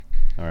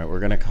All right,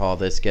 we're going to call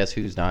this Guess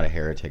Who's Not a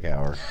Heretic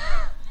Hour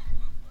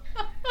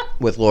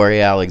with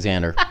Lori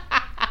Alexander.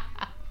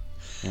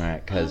 All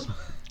right, because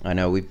I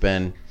know we've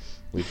been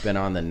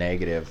on the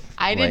negative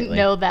I lately. didn't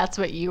know that's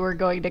what you were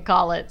going to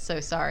call it, so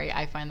sorry.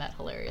 I find that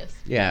hilarious.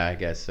 Yeah, I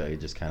guess so. You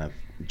just kind of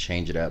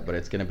change it up, but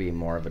it's going to be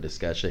more of a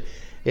discussion.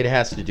 It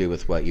has to do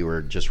with what you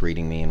were just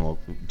reading me, and we'll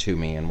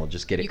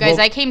just get it. You guys,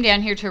 I came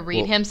down here to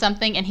read him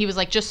something, and he was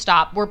like, "Just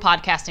stop. We're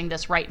podcasting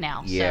this right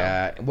now."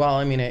 Yeah. So. Well,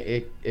 I mean,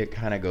 it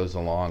kind of goes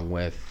along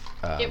with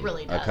it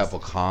really does. a couple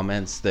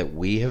comments that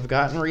we have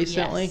gotten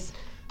recently. Yes.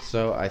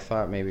 So I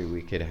thought maybe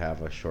we could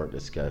have a short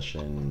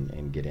discussion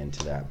and get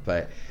into that.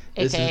 But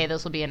this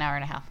will be an hour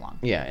and a half long.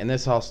 Yeah, and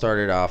this all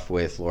started off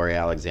with Lori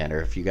Alexander.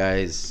 If you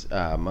guys,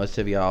 most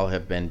of y'all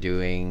have been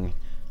doing,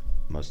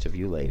 most of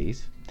you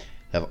ladies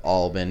have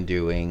all been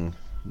doing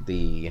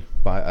the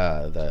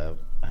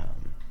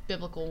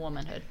biblical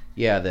womanhood.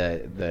 Yeah,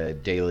 the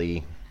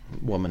daily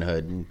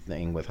womanhood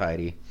thing with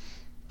Heidi.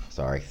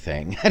 Sorry,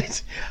 thing.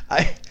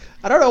 I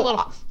don't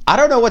know. I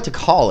don't know what to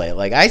call it.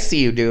 Like, I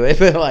see you do it,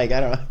 but like, I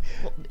don't know.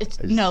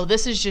 No,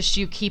 this is just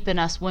you keeping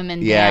us women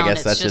down. Yeah, I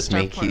guess that's just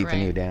me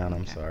keeping you down.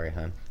 I'm sorry,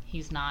 hon.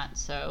 He's not,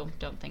 so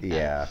don't think that.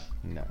 Yeah,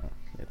 no.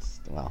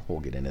 We'll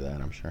get into that,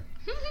 I'm sure.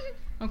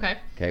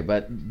 Okay,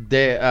 but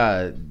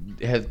there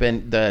have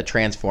been the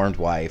Transformed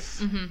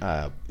Wife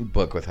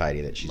book with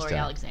Heidi that she's Lori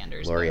done.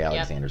 Lori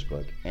Alexander's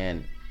book.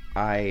 And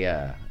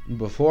I,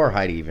 before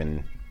Heidi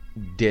even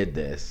did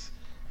this,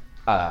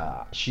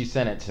 she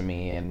sent it to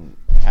me and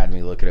had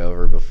me look it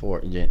over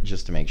before,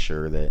 just to make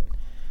sure that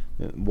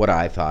what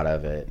I thought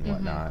of it and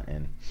whatnot.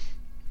 And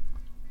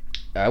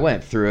I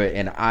went through it,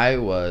 and I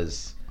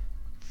was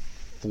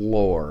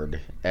floored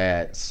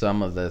at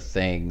some of the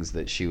things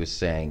that she was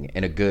saying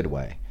in a good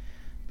way,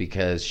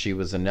 because she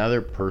was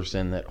another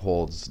person that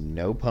holds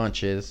no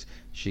punches.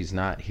 She's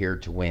not here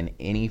to win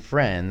any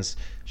friends.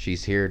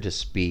 She's here to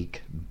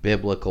speak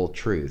biblical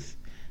truth.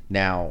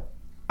 Now,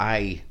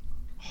 I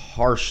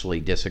harshly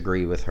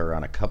disagree with her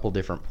on a couple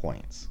different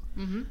points.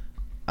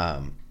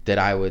 That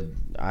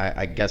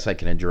I guess I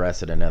can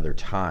address at another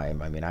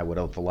time. I mean, I would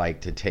have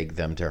liked to take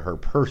them to her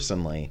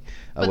personally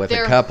with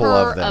a couple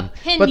of them,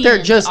 but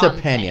they're just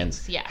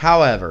opinions. Yeah.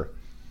 However,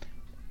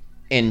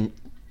 in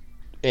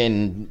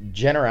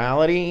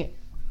generality,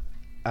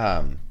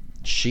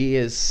 she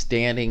is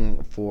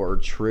standing for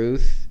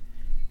truth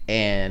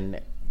and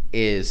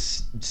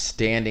is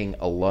standing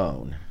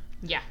alone.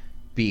 Yeah.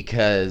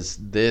 Because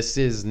this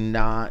is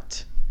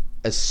not,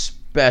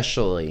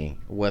 especially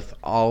with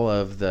all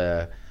of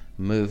the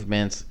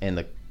movements and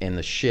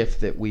the shift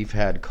that we've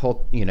had,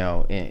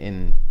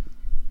 in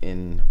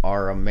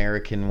our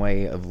American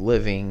way of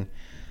living,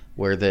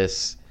 where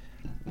this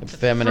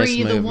feminist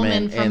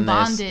movement and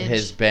this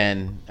has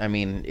been, I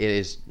mean,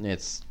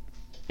 it's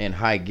in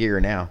high gear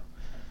now.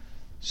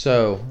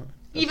 So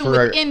even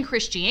within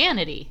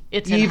Christianity,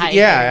 it's in high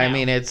gear. Yeah, I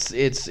mean, it's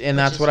and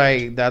that's what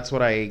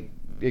I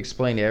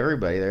explain to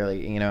everybody. They're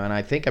like, and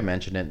I think I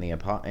mentioned it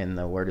in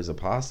the word does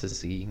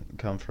apostasy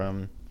come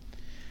from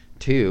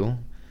too,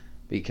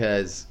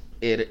 because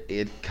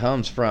it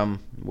comes from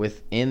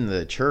within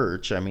the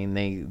church. I mean,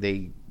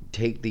 they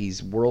take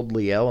these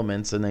worldly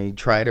elements and they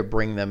try to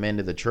bring them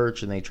into the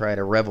church, and they try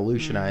to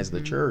revolutionize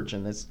the church.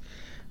 And this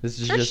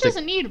is church just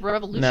doesn't need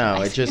revolutionizing.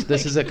 No, it's just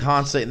this is a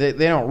constant. They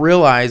don't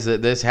realize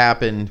that this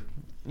happened,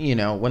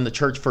 when the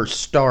church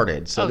first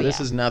started. So this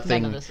is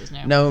nothing. None of this is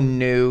new. No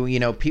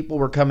new. People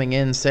were coming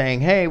in saying,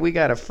 "Hey, we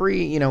got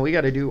we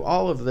got to do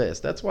all of this."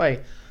 That's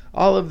why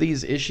all of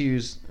these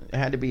issues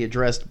had to be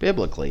addressed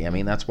biblically. I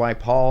mean, that's why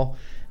Paul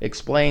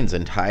explains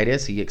in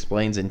Titus, he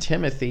explains in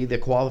Timothy the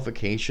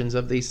qualifications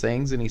of these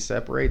things, and he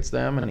separates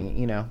them,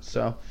 and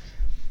so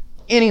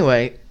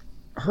anyway,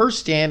 her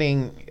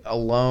standing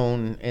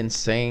alone and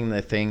saying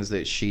the things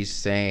that she's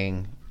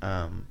saying,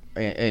 and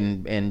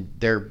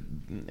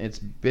it's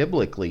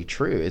biblically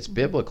true. It's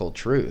biblical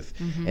truth,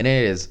 and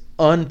it is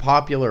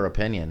unpopular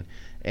opinion.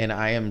 And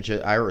I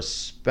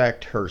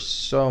respect her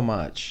so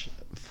much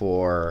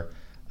for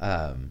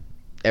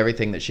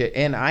everything that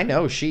and I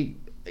know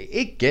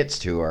it gets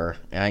to her.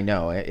 I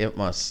know it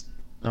must.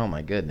 Oh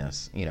my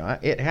goodness!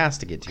 It has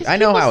to get to you. I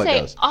know how it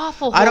goes.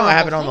 I don't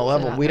have it on the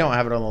level. We don't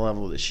have it on the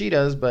level that she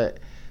does, but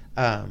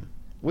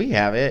we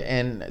have it,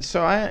 and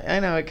so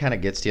I know it kind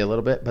of gets to you a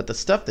little bit. But the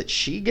stuff that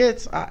she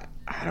gets, I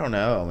don't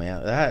know,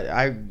 man.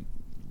 I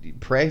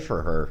pray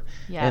for her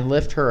and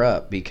lift her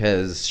up,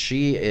 because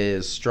she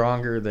is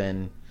stronger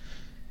than.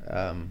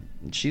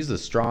 She's the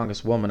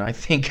strongest woman I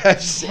think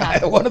I've seen.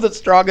 One of the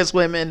strongest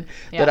women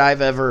that I've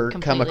ever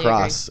come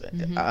across,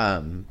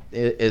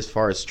 as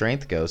far as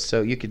strength goes.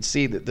 So you can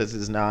see that this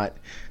is not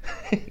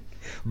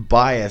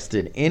biased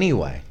in any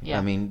way.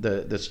 I mean,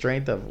 the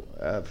strength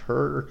of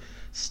her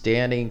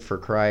standing for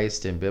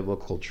Christ and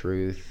biblical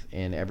truth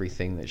in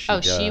everything that she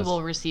does. She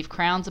will receive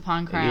crowns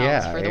upon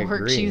crowns for the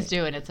work she's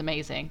doing. It's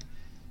amazing.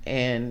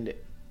 And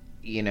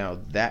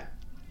that's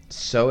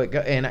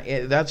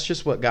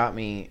just what got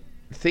me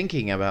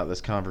thinking about this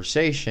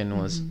conversation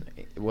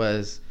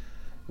was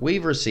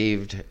we've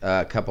received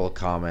a couple of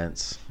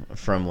comments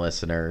from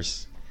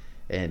listeners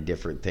and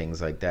different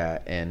things like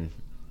that. And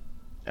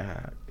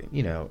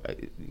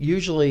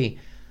usually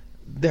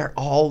they're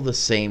all the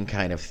same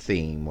kind of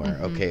theme where,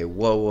 okay,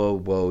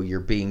 whoa, you're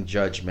being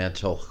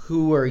judgmental.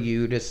 Who are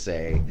you to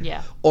say?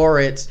 Yeah. Or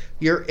it's,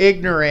 you're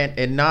ignorant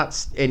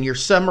and you're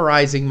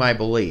summarizing my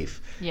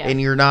belief. Yeah.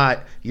 And you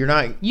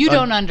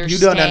don't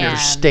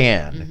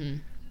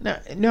understand.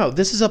 No,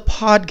 this is a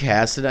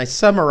podcast and I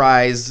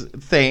summarize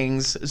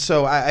things,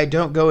 so I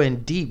don't go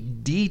in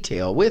deep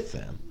detail with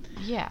them.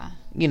 Yeah.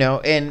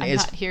 And I'm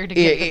not here to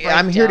get the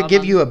I'm here to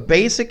give breakdown you a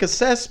basic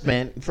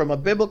assessment from a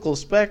biblical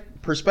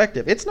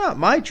perspective. It's not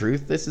my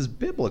truth. This is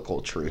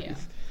biblical truth. Yeah.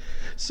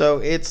 So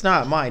it's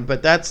not mine.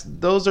 But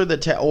those are the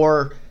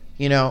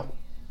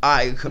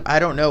I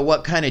don't know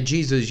what kind of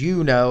Jesus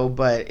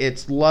but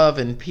it's love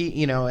and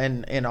peace,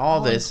 and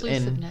all this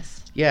and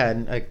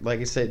and like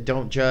I said,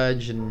 don't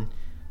judge and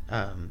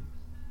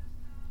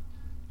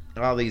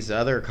all these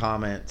other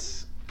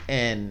comments,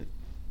 and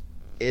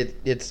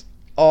it's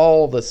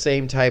all the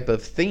same type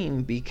of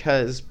theme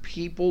because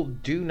people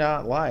do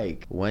not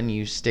like when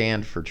you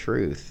stand for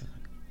truth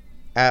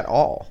at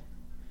all.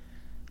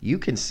 You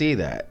can see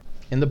that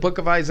in the book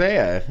of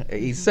Isaiah.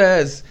 He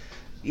says,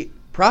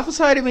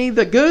 prophesy to me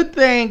the good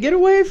thing, get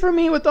away from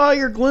me with all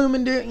your gloom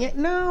and doom.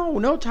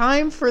 No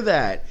time for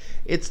that.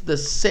 It's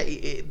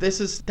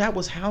that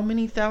was how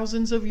many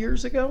thousands of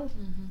years ago?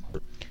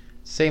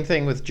 Same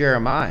thing with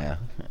Jeremiah.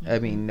 I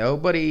mean,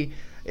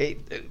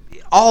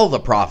 all the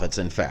prophets,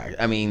 in fact.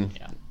 I mean,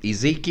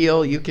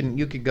 Ezekiel, you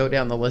could go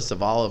down the list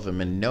of all of them,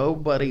 and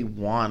nobody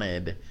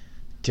wanted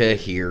to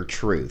hear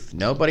truth.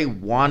 Nobody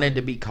wanted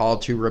to be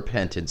called to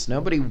repentance.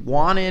 Nobody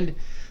wanted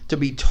to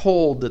be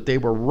told that they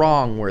were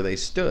wrong where they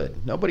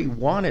stood. Nobody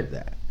wanted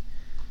that.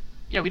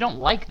 Yeah, we don't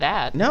like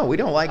that. No, we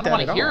don't like that at all.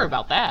 I don't want to hear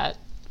about that.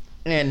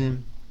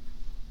 And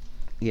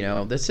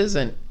this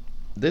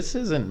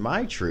isn't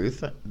my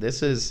truth.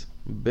 This is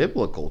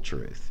biblical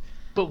truth.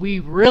 But we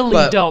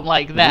really don't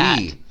like that.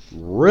 We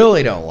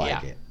really don't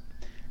like it.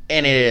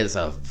 And it is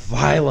a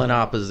violent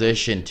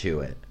opposition to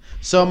it.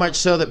 So much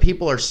so that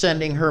people are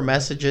sending her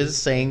messages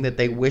saying that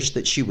they wish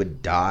that she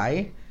would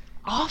die.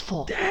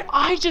 Awful.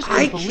 I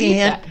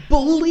can't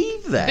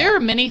believe that. There are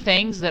many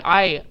things that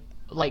I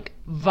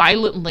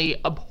violently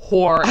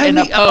abhor and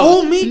oppose.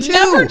 Oh, me too.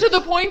 Never to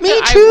the point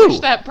that I wish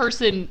that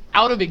person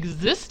out of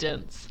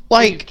existence.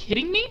 Are you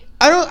kidding me?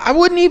 I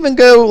wouldn't even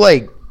go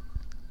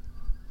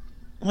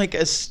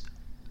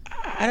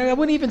I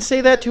wouldn't even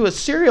say that to a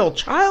serial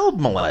child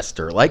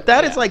molester.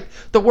 That is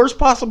the worst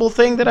possible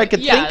thing that I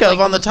could think of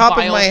on the top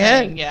of my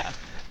head. Yeah.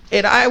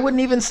 And I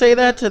wouldn't even say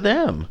that to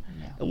them.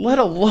 Let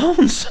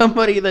alone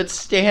somebody that's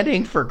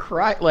standing for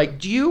Christ.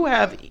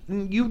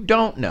 You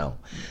don't know.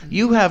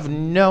 You have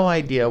no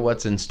idea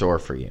what's in store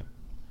for you.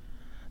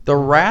 The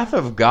wrath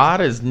of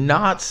God is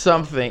not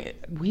something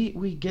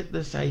we get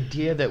this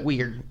idea that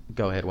we are.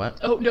 Go ahead. What?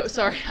 Oh no,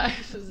 sorry. I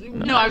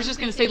was just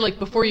gonna say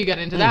before you got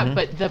into that,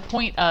 but the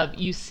point of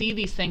you see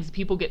these things,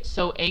 people get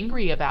so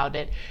angry about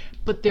it,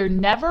 but they're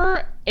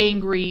never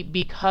angry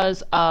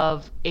because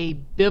of a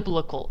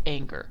biblical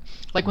anger.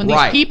 When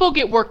these people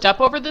get worked up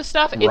over this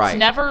stuff, it's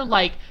never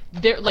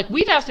they're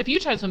we've asked a few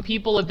times when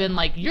people have been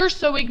you're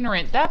so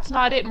ignorant, that's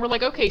not it, and we're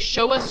okay,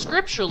 show us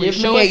scripturally,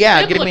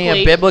 give me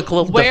a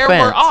biblical where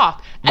defense. We're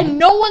off, and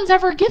no one's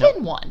ever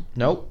given one.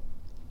 Nope.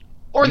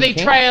 Or they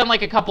try on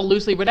a couple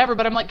loosely, whatever.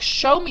 But I'm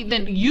show me,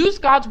 then use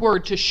God's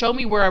word to show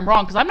me where I'm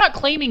wrong, because I'm not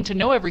claiming to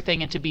know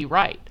everything and to be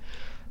right.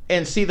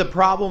 And see the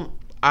problem.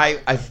 I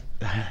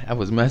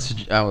was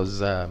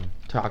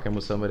talking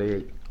with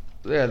somebody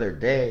the other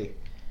day,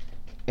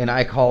 and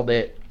I coined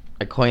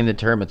the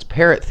term. It's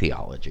parrot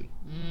theology.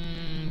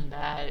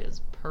 That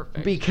is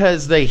perfect.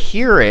 Because they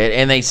hear it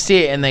and they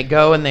see it and they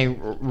go and they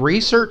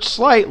research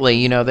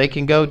slightly. They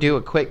can go do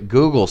a quick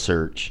Google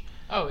search.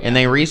 Oh yeah. And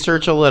they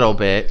research a little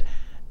bit.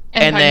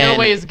 And by no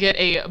ways get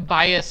a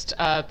biased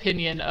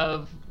opinion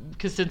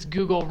because since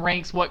Google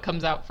ranks what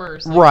comes out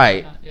first.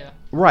 Right.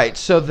 Right.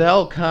 So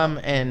they'll come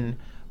and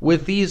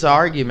with these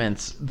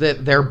arguments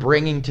that they're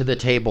bringing to the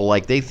table,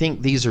 they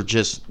think these are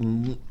just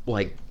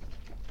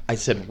I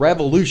said,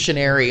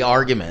 revolutionary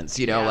arguments,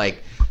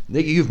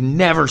 you've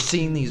never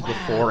seen these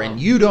before and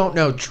you don't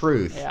know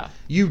truth. Yeah.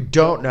 You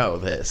don't know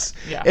this.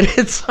 Yeah. And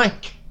it's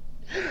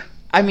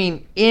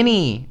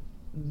any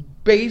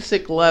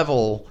basic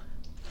level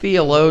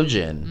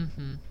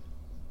theologian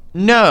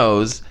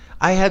knows.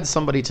 I had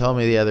somebody tell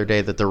me the other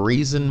day that the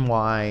reason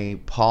why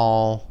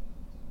Paul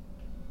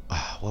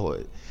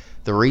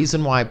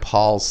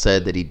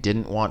said that he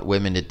didn't want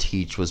women to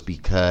teach was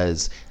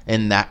because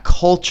in that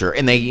culture,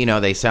 and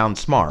they sound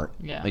smart.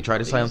 Yeah, they try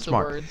to sound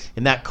smart. The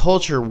in that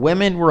culture,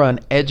 women were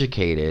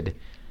uneducated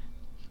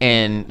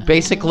and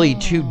basically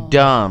too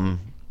dumb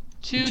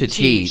to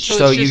teach.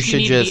 So you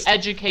should just be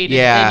educated,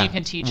 then you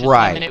can teach them.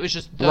 And it was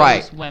just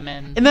those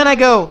women. And then I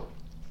go,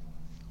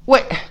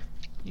 wait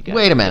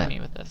a minute.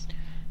 With this.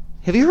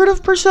 Have you heard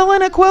of Priscilla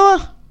and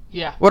Aquila?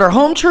 Yeah. What our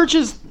home church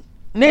is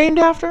named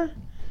after?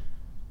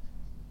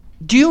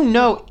 Do you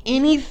know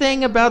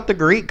anything about the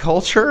Greek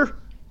culture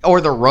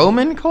or the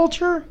Roman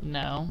culture?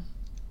 No.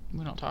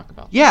 We don't talk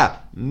about that. Yeah,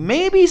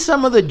 maybe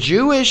some of the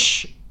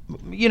Jewish,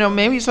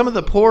 maybe some of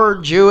the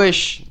poor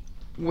Jewish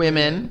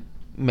women,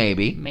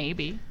 maybe.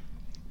 Maybe.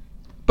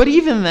 But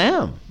even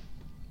them.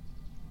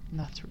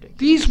 That's ridiculous.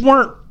 These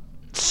weren't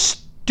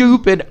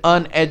stupid,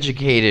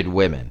 uneducated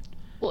women.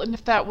 Well, and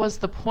if that was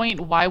the point,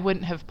 why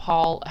wouldn't have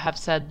Paul have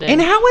said that?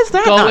 And how is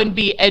that go not, and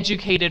be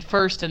educated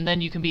first, and then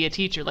you can be a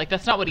teacher? Like,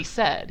 that's not what he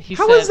said.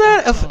 How is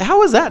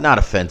that not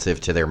offensive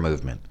to their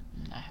movement?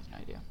 I have no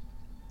idea.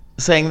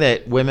 Saying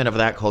that women of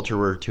that culture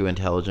were too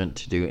intelligent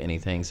to do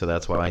anything, so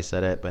that's why I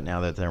said it. But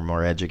now that they're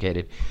more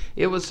educated,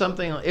 it was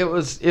something. It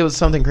was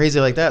something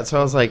crazy like that. So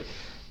I was like,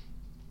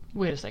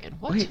 wait a second.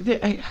 What?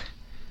 Wait,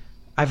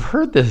 I've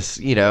heard this,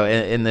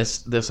 and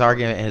this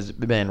argument has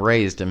been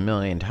raised a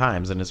million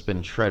times, and it's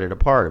been shredded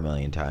apart a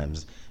million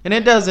times, and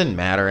it doesn't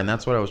matter. And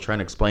that's what I was trying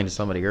to explain to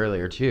somebody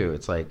earlier too.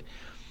 It's like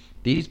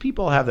these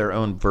people have their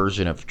own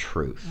version of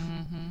truth,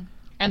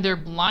 and they're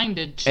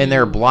blinded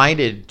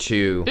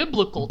to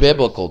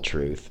biblical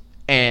truth.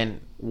 And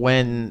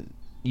when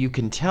you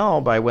can tell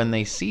by when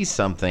they see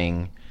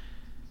something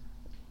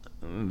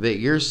that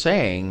you're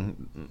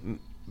saying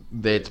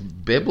that's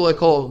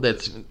biblical,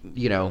 that's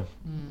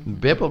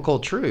biblical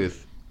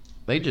truth,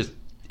 it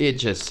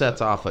just sets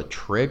off a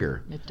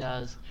trigger. It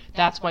does.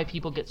 That's why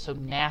people get so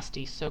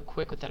nasty so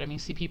quick with that. I mean,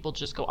 see people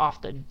just go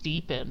off the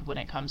deep end when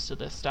it comes to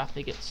this stuff.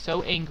 They get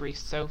so angry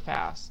so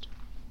fast.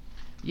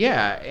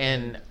 Yeah,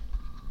 and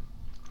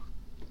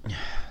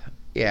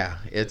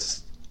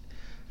it's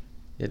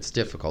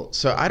difficult.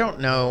 So I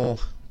don't know.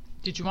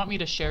 Did you want me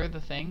to share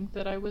the thing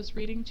that I was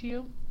reading to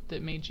you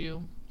that made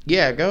you?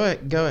 Yeah, go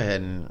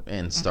ahead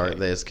and start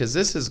this, because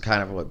this is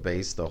kind of what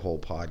based the whole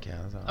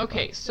podcast on.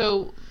 Okay,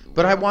 so...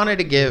 But I wanted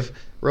to give,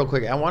 real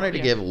quick,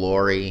 give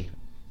Lori,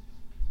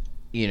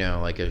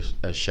 like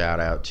a shout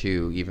out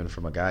too, even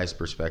from a guy's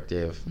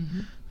perspective,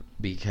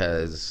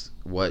 because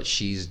what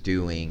she's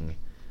doing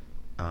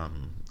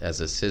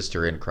as a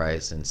sister in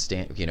Christ and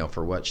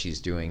for what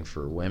she's doing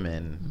for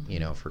women,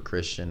 for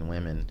Christian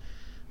women,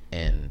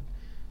 and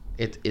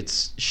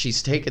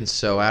she's taken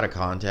so out of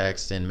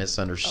context and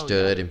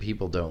misunderstood, and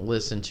people don't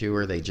listen to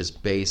her. They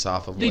just base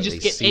off of what they see. They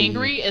just get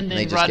angry and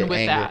then run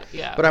with that.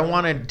 Yeah. But I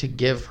wanted to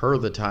give her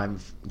the time.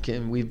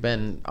 We've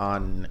been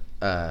on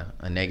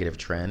a negative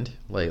trend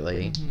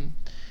lately,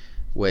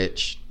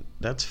 which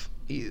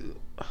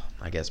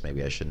I guess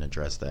maybe I shouldn't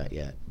address that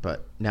yet.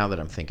 But now that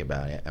I'm thinking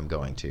about it, I'm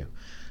going to.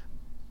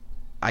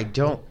 I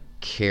don't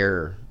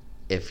care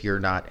if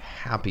you're not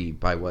happy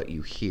by what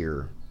you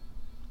hear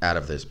out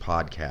of this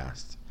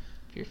podcast.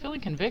 If you're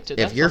feeling convicted,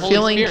 if you're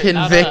feeling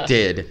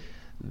convicted,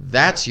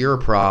 that's your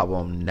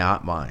problem,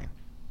 not mine.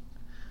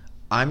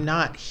 I'm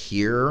not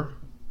here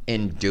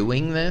in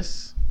doing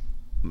this.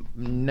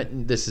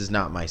 This is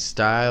not my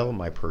style,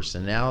 my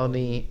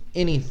personality,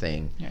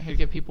 anything. You're here to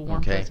give people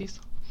warm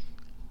fuzzies?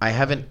 I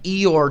have an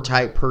Eeyore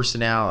type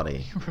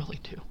personality. You really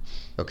do.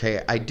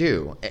 Okay, I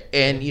do.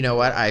 And you know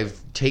what?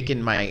 I've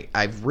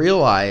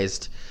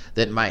realized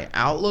that my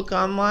outlook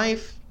on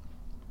life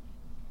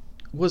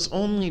was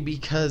only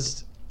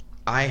because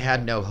I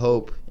had no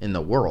hope in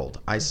the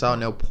world. I saw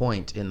no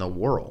point in the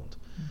world.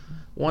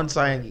 Once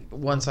I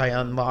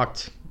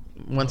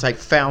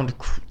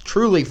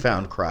truly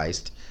found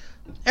Christ,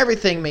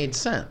 everything made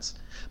sense.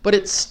 But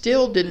it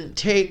still didn't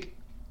take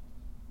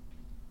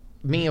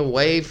me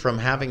away from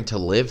having to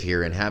live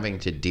here and having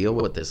to deal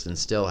with this and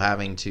still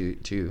having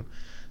to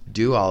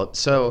do all.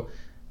 So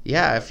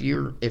yeah, if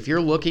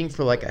you're looking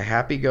for like a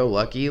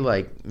happy-go-lucky,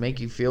 like make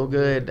you feel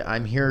good,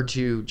 I'm here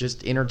to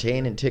just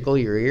entertain and tickle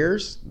your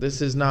ears.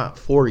 This is not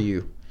for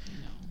you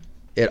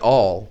at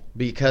all,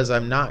 because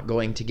I'm not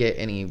going to get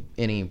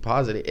any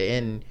positive.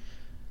 And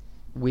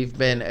we've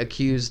been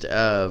accused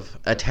of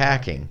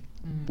attacking,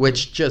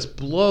 which just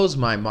blows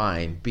my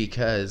mind,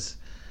 because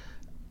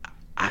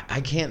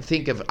I can't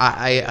think of.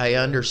 I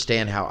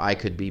understand how I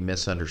could be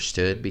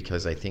misunderstood,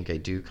 because I think I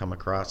do come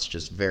across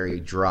just very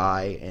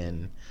dry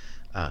and.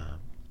 I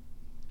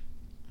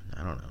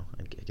don't know.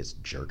 I guess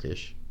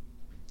jerkish.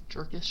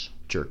 Jerkish.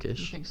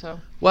 You think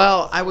so?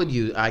 Well, I would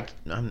use. I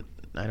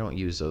don't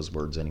use those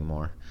words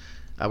anymore.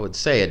 I would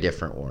say a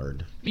different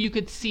word. You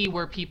could see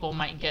where people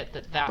might get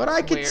that. That's but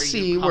I could where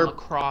see you come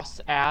across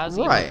as,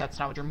 right. Even if that's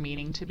not what you're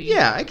meaning to be.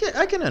 Yeah, I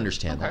can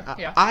understand that.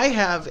 Yeah. I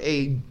have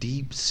a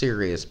deep,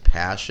 serious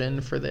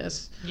passion for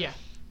this. Yeah.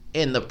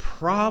 And the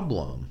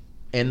problem.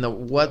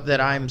 And what that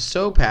I'm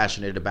so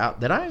passionate about,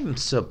 that I'm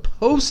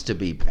supposed to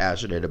be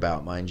passionate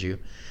about, mind you,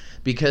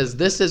 because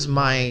this is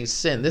my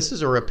sin. This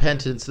is a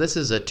repentance. This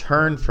is a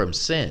turn from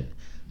sin.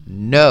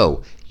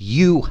 No,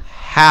 you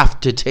have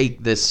to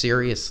take this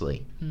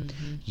seriously.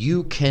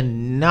 You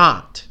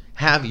cannot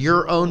have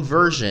your own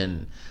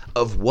version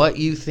of what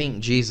you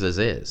think Jesus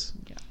is.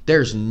 Yeah.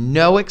 There's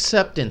no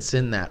acceptance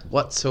in that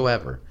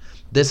whatsoever.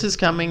 This is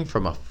coming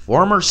from a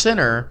former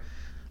sinner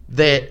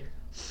that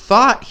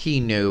thought he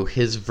knew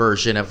his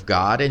version of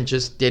God and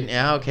just didn't.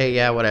 Okay,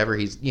 yeah, whatever.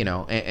 He's,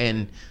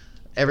 and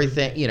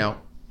everything,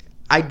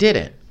 I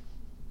didn't.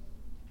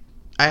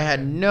 I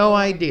had no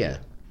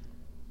idea.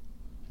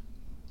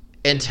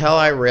 until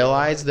I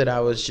realized that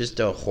I was just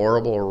a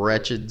horrible,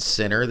 wretched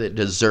sinner that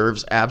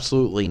deserves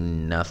absolutely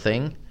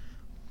nothing.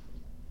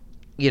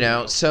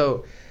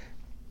 So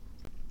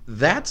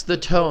that's the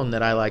tone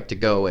that I like to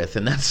go with,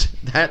 and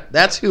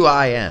that's who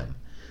I am.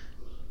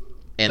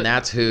 And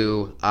that's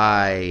who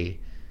I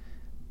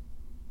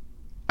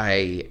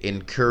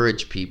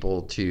encourage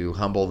people to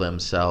humble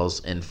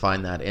themselves and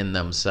find that in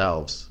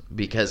themselves,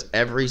 because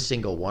every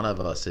single one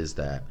of us is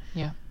that.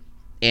 Yeah.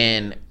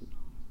 And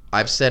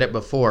I've said it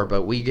before,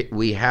 but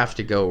we have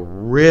to go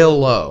real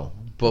low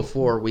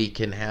before we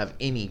can have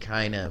any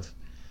kind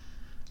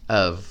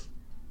of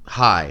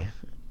high.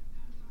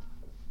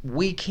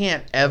 We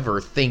can't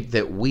ever think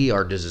that we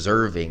are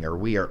deserving or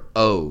we are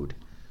owed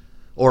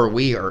or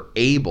we are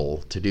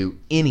able to do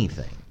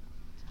anything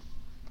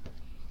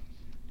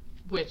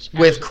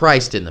with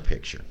Christ in the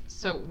picture.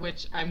 So,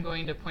 which I'm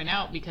going to point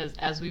out, because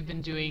as we've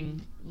been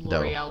doing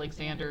Lori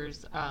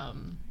Alexander's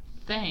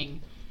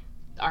thing,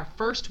 our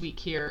first week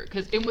here,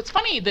 and what's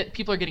funny that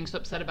people are getting so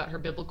upset about her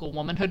biblical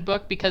womanhood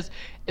book, because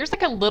there's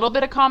like a little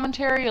bit of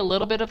commentary, a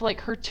little bit of like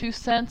her 2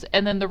 cents,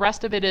 and then the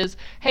rest of it is,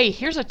 hey,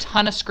 here's a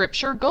ton of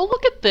scripture, go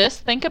look at this,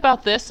 think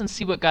about this, and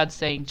see what God's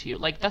saying to you.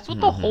 Like, that's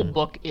what the whole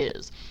book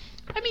is.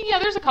 I mean, yeah,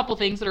 there's a couple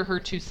things that are her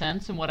 2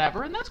 cents and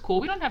whatever, and that's cool.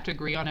 We don't have to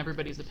agree on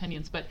everybody's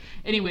opinions, but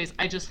anyways,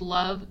 I just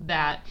love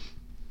that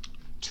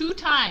 2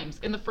 times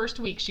in the first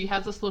week she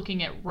has us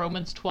looking at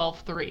Romans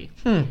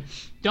 12:3.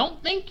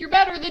 Don't think you're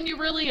better than you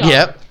really are.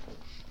 Yep.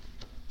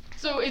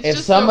 So it's if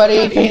just somebody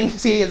so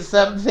thinks he is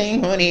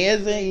something when he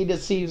isn't, he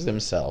deceives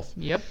himself.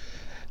 Yep.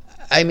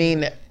 I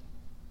mean,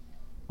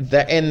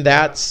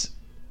 that's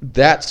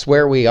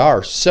where we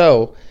are.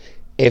 So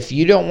if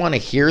you don't want to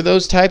hear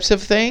those types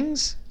of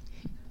things,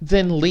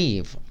 then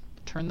leave.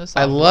 Turn this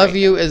off. I love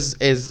you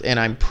and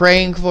I'm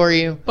praying for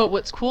you. But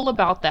what's cool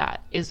about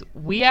that is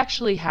we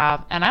actually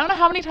have, and I don't know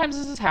how many times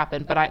this has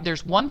happened, but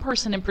there's one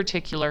person in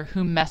particular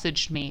who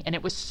messaged me, and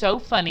it was so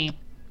funny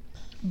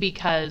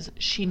because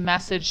she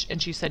messaged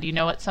and she said, you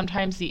know what,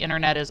 sometimes the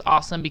internet is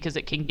awesome because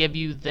it can give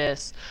you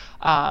this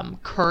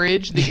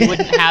courage that you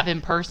wouldn't have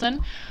in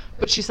person.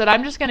 But she said,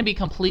 I'm just going to be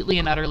completely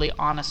and utterly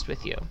honest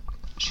with you.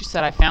 She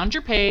said, I found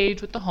your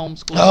page with the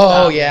homeschool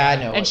stuff. Yeah, I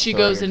know. And she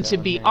goes, and to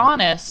be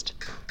honest,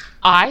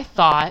 I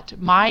thought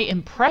my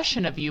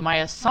impression of you, my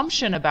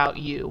assumption about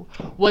you,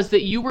 was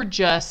that you were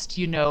just,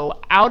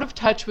 out of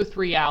touch with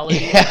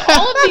reality. Yeah.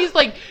 All of these,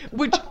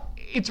 which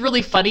it's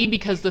really funny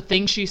because the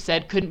thing she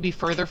said couldn't be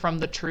further from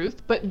the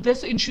truth. But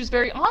and she was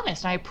very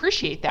honest. And I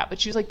appreciate that.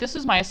 But she was like, this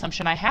is my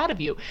assumption I had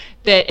of you.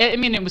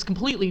 It was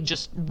completely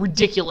just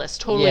ridiculous,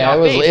 totally off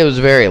base. It was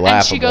very laughable.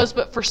 And she goes,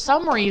 but for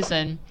some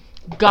reason,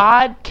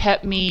 God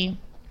kept me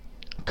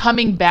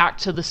coming back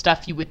to the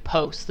stuff you would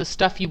post, the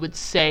stuff you would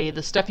say,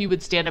 the stuff you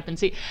would stand up and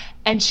say.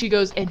 And she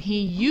goes, and he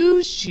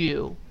used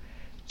you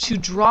to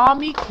draw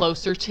me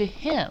closer to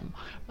him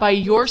by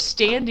your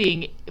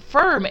standing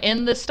firm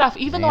in this stuff,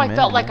 even though I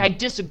felt like I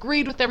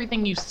disagreed with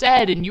everything you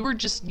said, and you were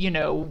just,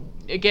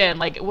 again,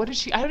 what did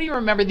she, I don't even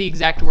remember the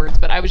exact words,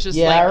 but I was just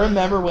I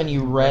remember when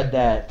you read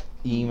that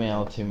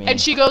email to me. And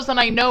she goes, and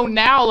I know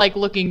now,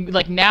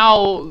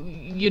 now,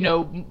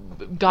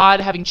 God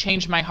having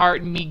changed my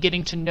heart and me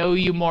getting to know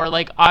you more,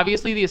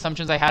 obviously the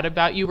assumptions I had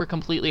about you were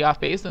completely off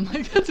base, and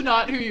that's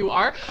not who you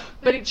are.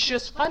 But it's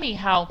just funny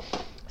how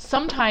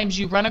sometimes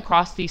you run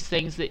across these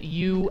things that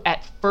you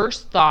at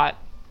first thought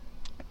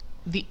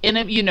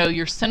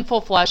your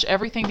sinful flesh,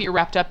 everything that you're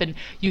wrapped up in,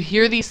 you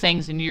hear these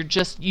things and you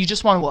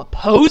just want to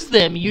oppose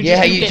them. You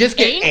just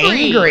get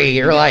angry.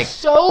 You're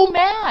so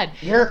mad.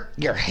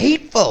 You're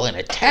hateful and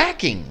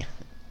attacking.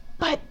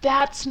 But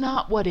that's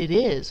not what it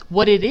is.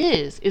 What it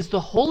is the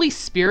Holy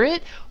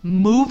Spirit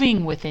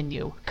moving within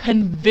you,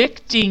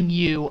 convicting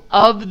you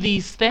of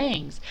these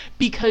things,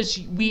 because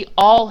we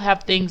all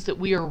have things that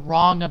we are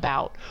wrong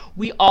about.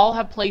 We all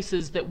have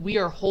places that we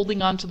are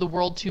holding on to the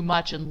world too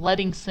much and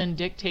letting sin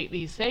dictate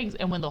these things.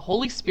 And when the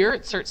Holy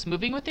Spirit starts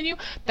moving within you,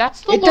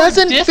 that's the Lord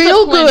disciplining you. It doesn't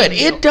feel good.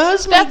 It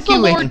does make you That's the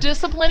Lord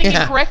disciplining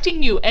and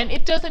correcting you. And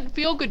it doesn't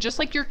feel good. Just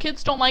like your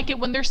kids don't like it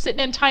when they're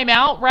sitting in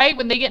timeout, right?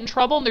 When they get in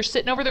trouble and they're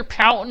sitting over there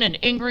pouting and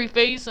angry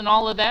face and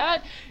all of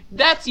that.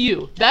 That's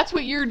you. That's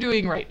what you're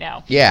doing right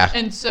now. Yeah.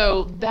 And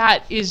so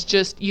that is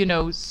just,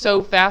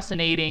 so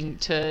fascinating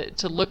to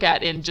look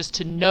at, and just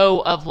to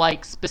know of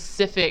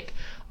specific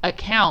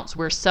accounts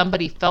where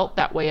somebody felt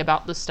that way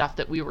about the stuff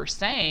that we were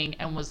saying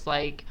and was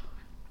like,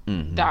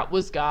 that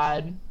was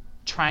God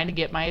trying to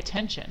get my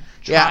attention,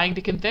 trying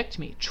to convict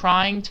me,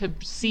 trying to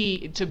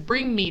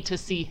bring me to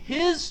see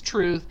his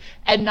truth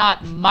and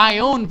not my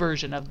own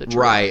version of the truth.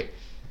 Right.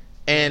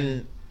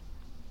 And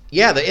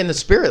and the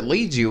Spirit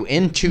leads you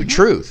into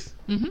truth.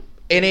 Mm-hmm.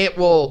 And it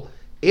will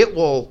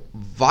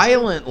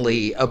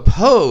violently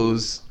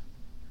oppose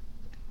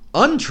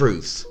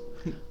untruths.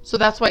 So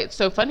that's why it's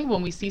so funny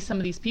when we see some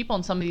of these people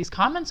and some of these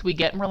comments we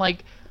get, and we're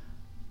like,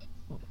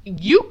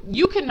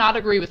 you cannot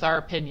agree with our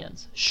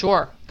opinions.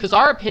 Sure, because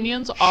our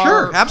opinions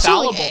are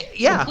fallible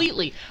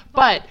completely.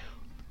 But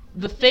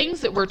the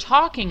things that we're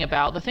talking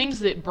about, the things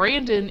that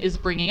Brandon is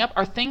bringing up,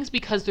 are things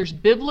because there's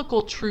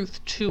biblical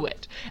truth to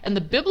it. And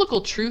the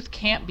biblical truth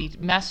can't be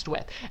messed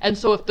with. And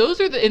so if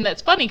those are and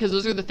that's funny because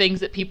those are the things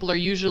that people are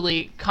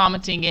usually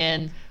commenting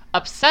in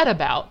upset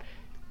about.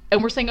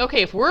 And we're saying,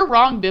 okay, if we're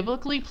wrong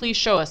biblically, please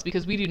show us,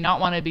 because we do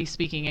not want to be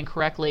speaking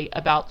incorrectly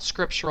about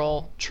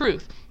scriptural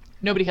truth.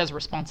 Nobody has a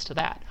response to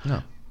that.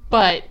 No.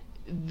 But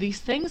these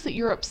things that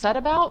you're upset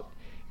about,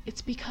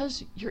 it's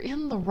because you're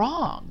in the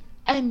wrong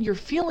and you're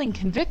feeling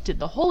convicted.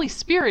 The Holy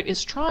Spirit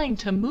is trying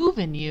to move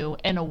in you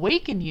and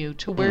awaken you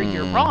to where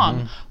you're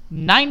wrong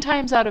 9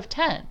 times out of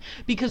 10,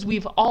 because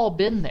we've all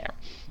been there.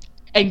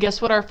 And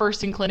guess what our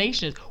first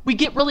inclination is? We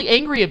get really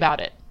angry about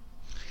it.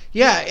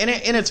 Yeah, and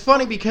it's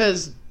funny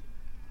because,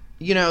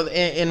 you know,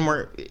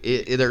 and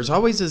there's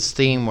always this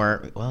theme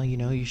where, well, you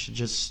know, you should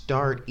just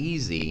start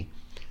easy.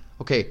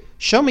 Okay,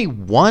 show me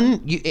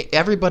one.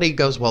 Everybody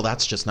goes, well,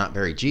 that's just not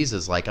very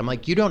Jesus-like. I'm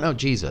like, you don't know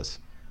Jesus.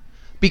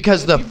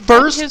 Because the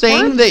first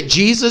thing that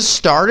Jesus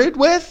started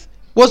with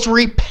was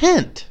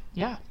repent.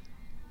 Yeah.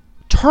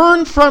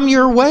 Turn from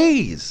your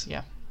ways.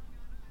 Yeah.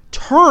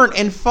 Turn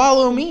and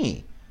follow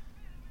me.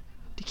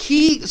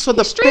 He straight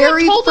up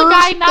told the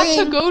guy not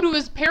to go to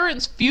his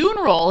parents'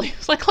 funeral. He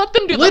was like, let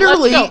them do that.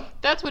 Let's go.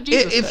 That's what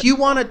Jesus said. If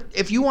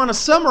you want to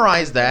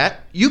summarize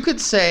that, you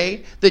could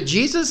say that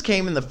Jesus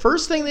came and the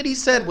first thing that he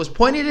said was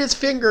pointed his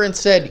finger and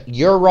said,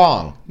 you're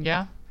wrong.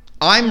 Yeah.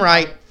 I'm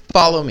right.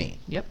 Follow me.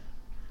 Yep.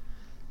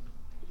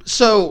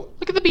 So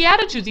look at the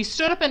Beatitudes. He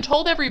stood up and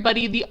told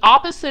everybody the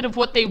opposite of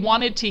what they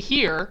wanted to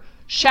hear,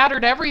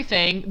 shattered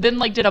everything, then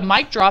did a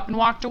mic drop and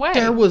walked away.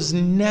 There was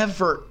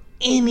never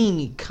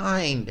any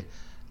kind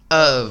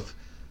of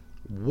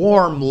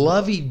warm,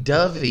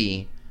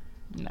 lovey-dovey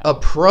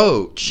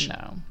approach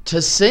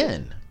to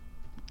sin.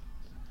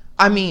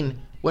 I mean,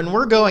 when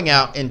we're going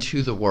out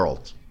into the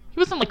world, he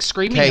wasn't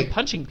screaming and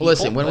punching people.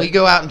 Listen, when we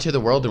go out into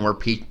the world and we're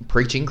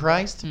preaching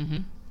Christ,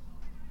 and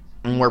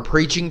we're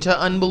preaching to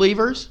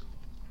unbelievers,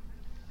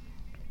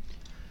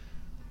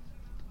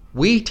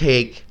 we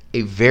take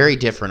a very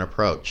different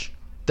approach.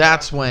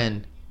 That's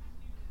when,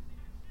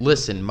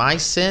 listen, my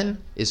sin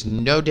is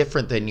no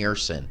different than your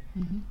sin.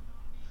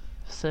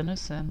 Sin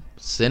is sin.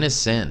 Sin is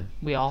sin.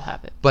 We all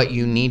have it. But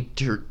you need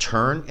to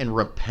turn and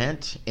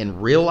repent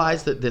and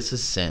realize that this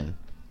is sin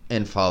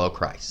and follow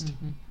Christ.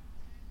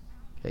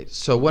 Okay,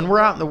 so when we're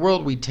out in the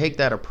world, we take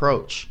that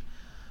approach.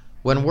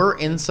 When we're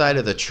inside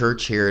of the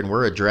church here and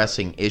we're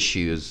addressing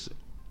issues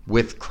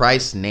with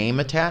Christ's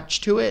name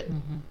attached to it,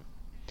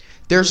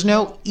 there's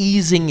no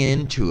easing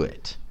into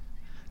it.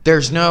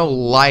 There's no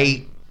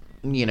light,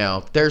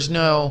 there's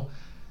none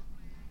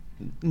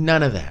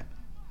of that.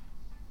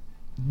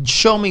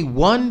 Show me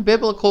one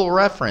biblical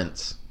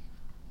reference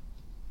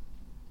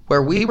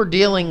where we were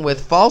dealing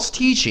with false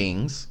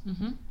teachings,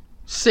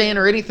 sin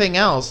or anything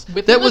else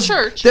within the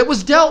church that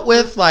was dealt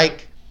with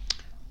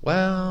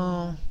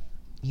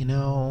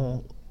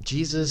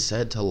Jesus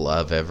said to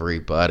love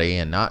everybody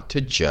and not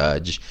to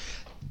judge.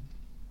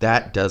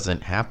 That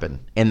doesn't happen,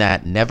 and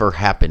that never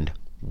happened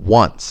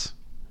once.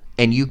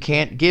 And you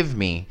can't give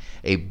me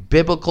a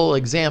biblical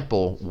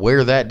example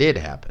where that did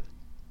happen.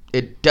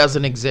 It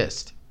doesn't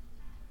exist.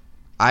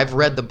 I've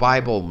read the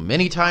Bible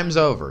many times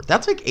over.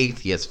 That's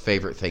atheists'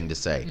 favorite thing to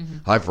say.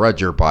 I've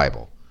read your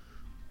Bible.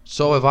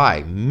 So have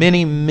I.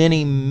 Many,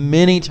 many,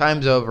 many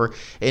times over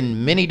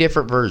in many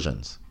different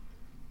versions.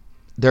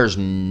 There's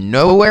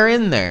nowhere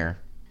in there,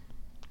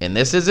 and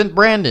this isn't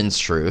Brandon's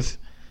truth,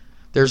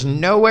 there's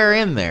nowhere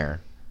in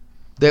there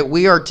that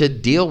we are to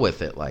deal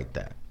with it like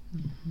that.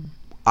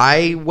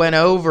 I went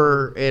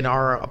over in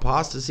our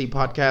apostasy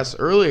podcast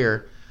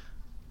earlier,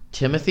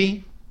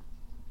 Timothy,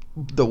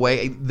 the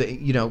way,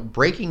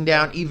 breaking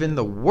down even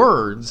the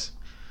words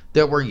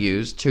that were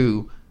used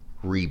to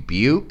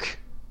rebuke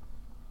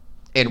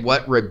and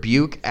what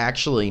rebuke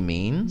actually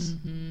means.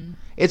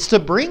 It's to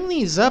bring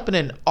these up in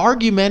an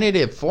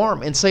argumentative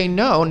form and say,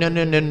 no,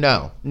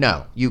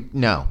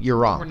 you're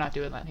wrong. We're not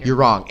doing that here. You're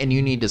wrong, and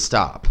you need to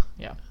stop.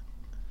 Yeah.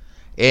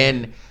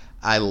 And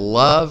I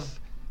love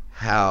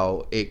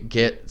how it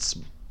gets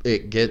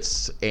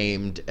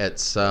aimed at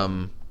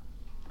some,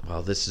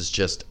 well, this is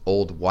just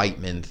old white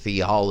men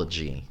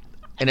theology,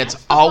 and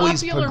it's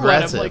always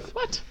progressive. I'm like,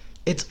 what?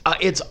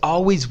 It's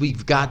always,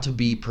 we've got to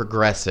be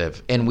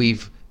progressive, and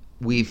we've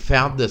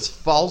found this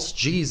false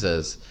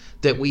Jesus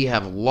that we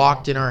have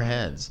locked in our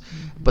heads.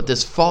 But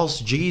this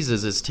false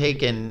Jesus is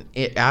taken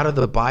out of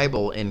the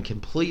Bible and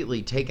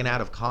completely taken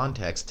out of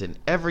context in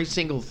every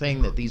single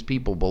thing that these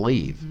people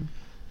believe,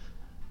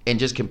 and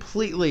just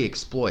completely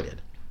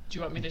exploited. Do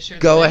you want me to share?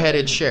 Go ahead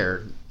and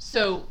share.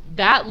 So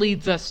that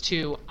leads us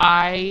to,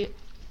 I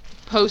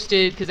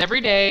posted, because every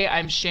day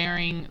I'm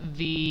sharing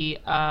the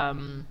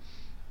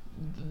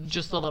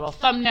just a little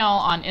thumbnail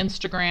on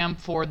Instagram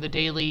for the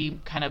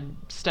daily kind of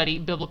study,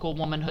 biblical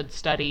womanhood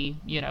study,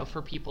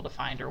 for people to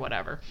find or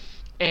whatever.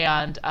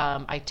 And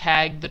I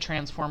tagged the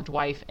transformed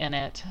wife in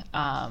it,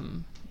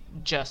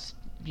 just,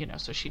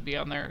 so she'd be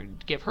on there,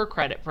 give her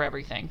credit for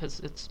everything because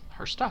it's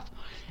her stuff.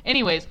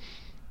 Anyways,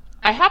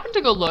 I happened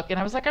to go look, and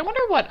I was like, I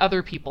wonder what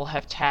other people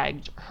have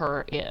tagged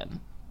her in.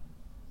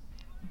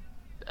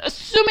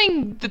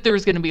 Assuming that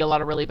there's going to be a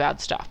lot of really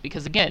bad stuff,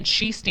 because again,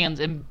 she stands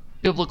in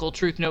biblical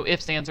truth, no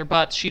ifs, ands, or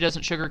buts. She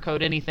doesn't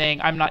sugarcoat anything.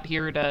 I'm not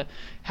here to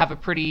have a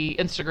pretty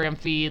Instagram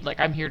feed. Like,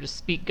 I'm here to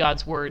speak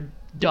God's word,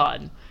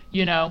 done,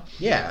 you know?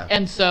 Yeah.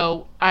 And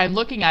so I'm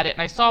looking at it,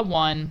 and I saw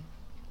one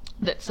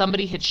that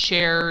somebody had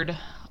shared,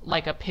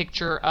 like a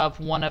picture of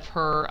one of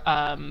her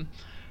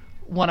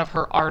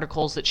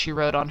articles that she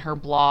wrote on her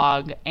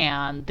blog,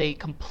 and they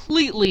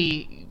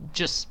completely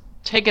just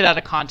take it out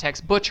of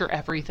context, butcher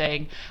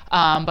everything.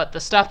 But the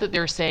stuff that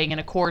they're saying, and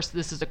of course,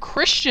 this is a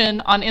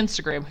Christian on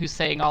Instagram who's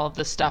saying all of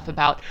this stuff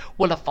about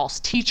what a false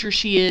teacher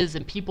she is,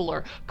 and people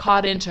are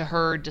caught into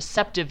her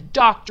deceptive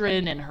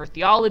doctrine, and her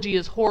theology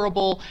is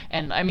horrible,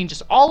 and I mean,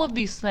 just all of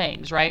these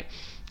things, right?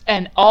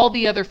 And all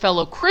the other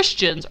fellow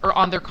Christians are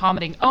on there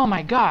commenting, oh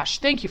my gosh,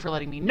 thank you for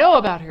letting me know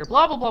about her,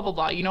 blah, blah, blah, blah,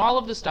 blah. You know, all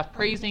of this stuff,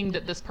 praising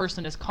that this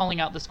person is calling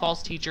out this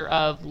false teacher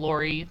of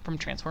Lori from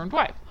Transformed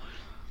Wife.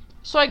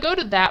 So I go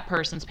to that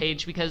person's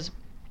page because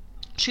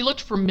she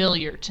looked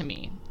familiar to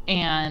me.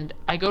 And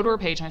I go to her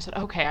page and I said,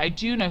 okay, I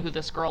do know who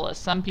this girl is.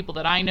 Some people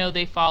that I know,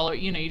 they follow,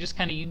 you know, you just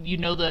kind of, you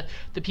know the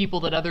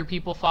people that other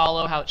people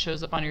follow, how it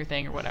shows up on your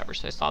thing or whatever.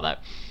 So I saw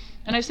that.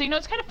 And I say, you know,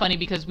 it's kind of funny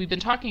because we've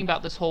been talking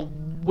about this whole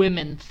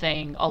women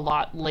thing a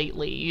lot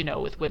lately, you know,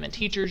 with women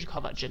teachers. You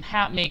call that Jen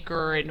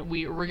Hatmaker, and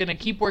we're going to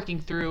keep working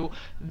through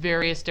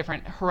various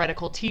different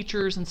heretical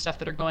teachers and stuff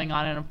that are going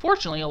on. And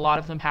unfortunately, a lot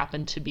of them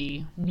happen to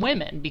be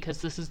women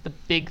because this is the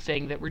big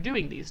thing that we're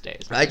doing these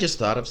days. I just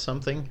thought of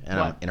something, and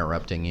What? I'm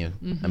interrupting you.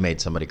 Mm-hmm. I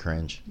made somebody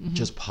cringe. Mm-hmm.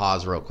 Just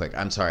pause real quick.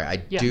 I'm sorry.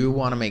 I Yeah. do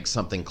want to make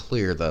something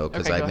clear, though,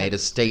 because Okay, I go made ahead. a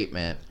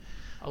statement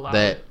Allow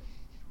that it.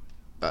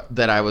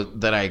 that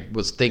I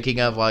was thinking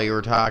of while you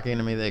were talking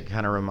to me that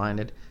kind of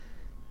reminded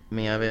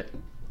me of it.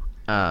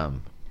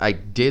 I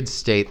did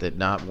state that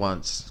not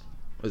once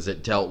was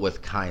it dealt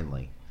with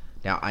kindly.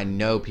 Now I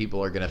know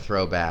people are going to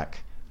throw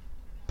back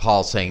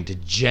Paul saying to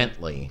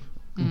gently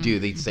do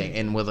these things,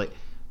 and with like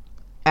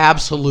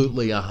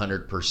absolutely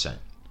 100%.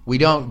 We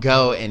don't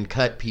go and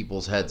cut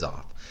people's heads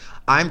off.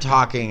 I'm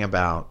talking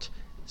about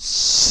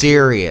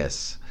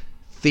serious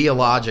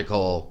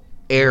theological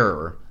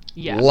error.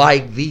 Yeah.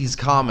 Like these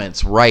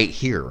comments right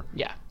here.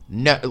 Yeah.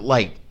 No,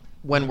 like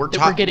when we're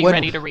That we're getting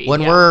ready to read,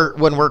 when yeah.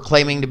 we're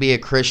claiming to be a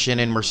Christian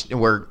and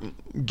we're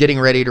getting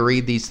ready to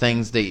read these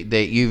things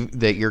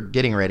that you're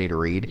getting ready to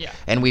read, Yeah.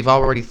 and we've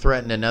already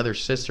threatened another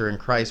sister in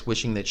Christ,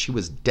 wishing that she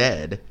was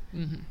dead.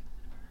 Mm-hmm.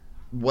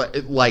 What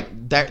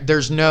like that?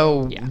 There's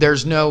no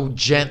Yeah.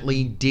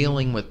 gently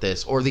dealing with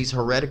this, or these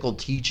heretical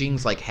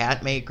teachings like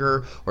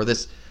Hatmaker or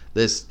this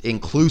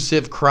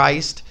inclusive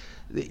Christ.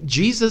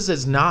 Jesus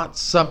is not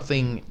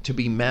something to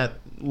be met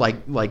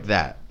like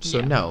that. So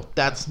Yeah. no,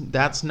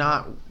 that's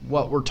not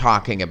what we're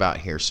talking about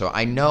here. So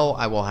I know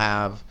I will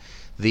have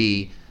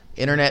the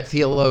internet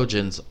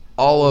theologians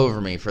all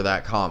over me for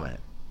that comment.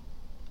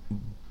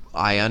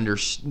 I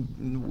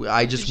understand.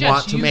 I just Yes,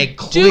 want to you make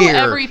clear do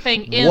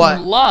everything in what,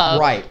 love,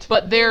 right?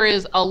 But there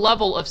is a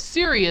level of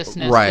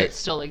seriousness Right. that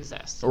still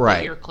exists. Right.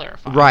 That you're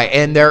clarifying. Right,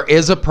 and there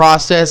is a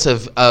process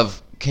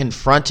of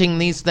confronting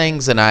these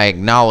things, and I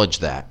acknowledge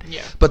that.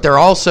 Yeah. But there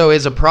also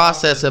is a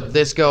process of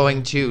this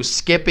going to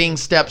skipping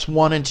steps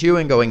 1 and 2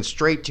 and going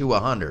straight to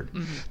 100.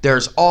 Mm-hmm.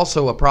 There's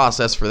also a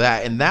process for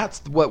that, and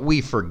that's what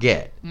we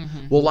forget.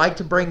 Mm-hmm. We'll like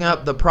to bring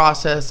up the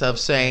process of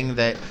saying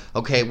that,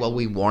 okay, well,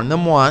 we warn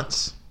them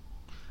once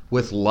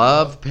with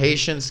love,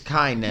 patience,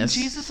 kindness.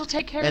 Jesus will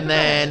take care of and the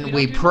rest. then don't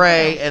we do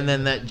pray, nothing else. and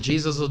then that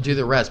Jesus will do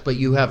the rest. But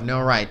you have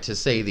no right to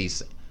say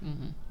these.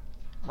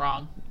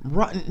 Wrong.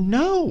 Right,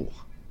 no.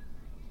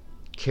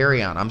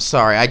 Carry on. I'm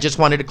sorry. I just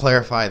wanted to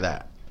clarify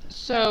that.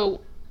 So,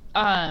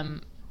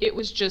 it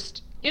was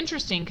just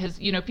interesting because,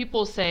 you know,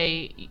 people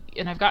say,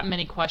 and I've gotten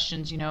many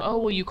questions, you know, oh,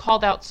 well, you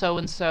called out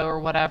so-and-so or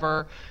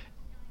whatever.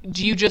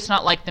 Do you just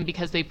not like them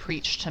because they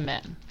preach to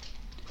men?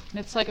 And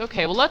it's like,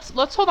 okay, well,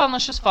 let's hold on.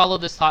 Let's just follow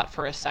this thought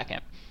for a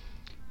second.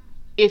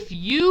 If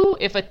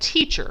a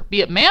teacher, be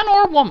it man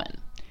or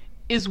woman,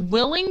 is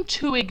willing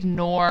to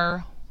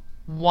ignore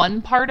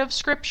one part of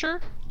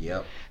Scripture,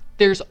 Yep.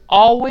 there's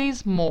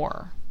always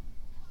more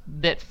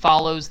that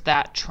follows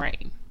that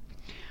train.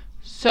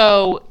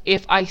 So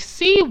if I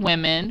see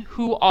women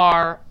who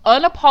are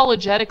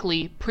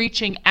unapologetically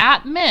preaching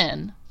at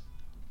men,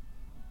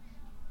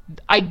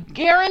 I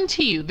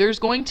guarantee you there's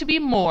going to be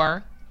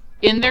more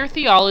in their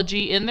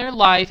theology, in their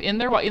life, in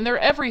their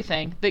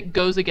everything that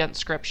goes against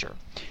Scripture.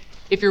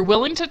 If you're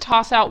willing to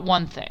toss out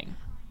one thing,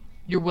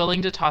 you're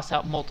willing to toss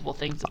out multiple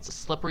things. It's a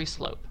slippery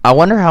slope. I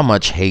wonder how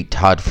much hate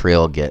Todd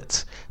Friel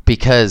gets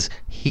because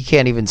he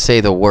can't even say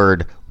the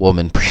word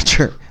woman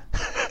preacher.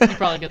 He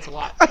probably gets a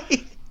lot.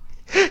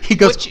 He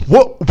goes,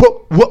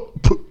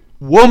 Which-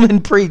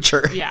 woman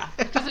preacher. Yeah,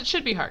 because it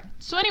should be hard.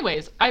 So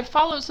anyways, I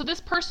followed, so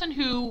this person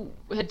who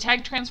had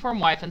tagged Transform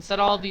Wife and said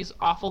all of these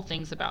awful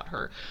things about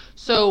her.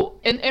 So,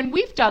 and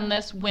we've done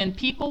this when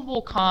people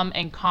will come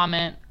and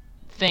comment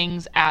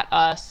things at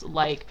us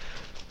like,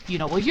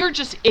 well, you're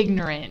just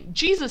ignorant.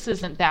 Jesus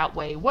isn't that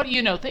way. What do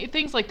you know?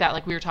 Things like that,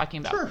 like we were talking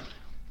about. Sure.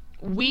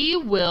 We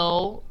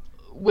will,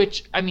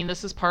 which, I mean,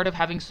 this is part of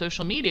having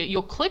social media.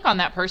 You'll click on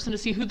that person to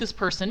see who this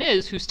person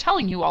is who's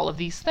telling you all of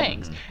these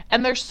things. Mm-hmm.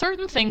 And there's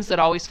certain things that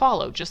always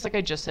follow, just like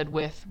I just said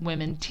with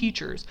women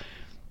teachers.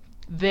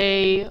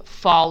 They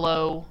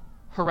follow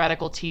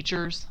heretical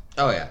teachers.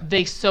 Oh, yeah.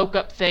 They soak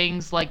up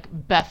things like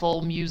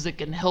Bethel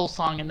music and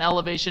Hillsong and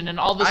Elevation and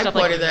all this stuff.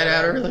 I pointed that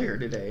out earlier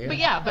today.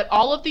 Yeah. But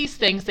all of these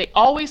things, they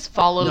always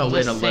follow the same. No,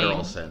 in a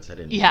literal sense. I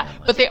didn't. Yeah,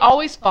 but they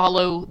always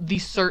follow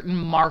these certain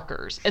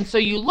markers. And so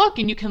you look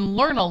and you can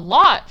learn a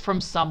lot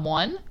from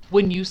someone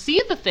when you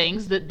see the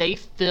things that they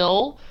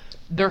fill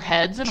their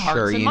heads and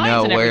hearts and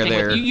minds and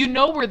everything with. You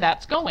know where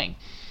that's going.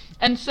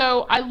 And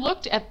so I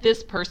looked at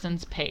this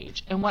person's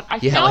page, and what I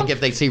found... Yeah, like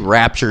if they see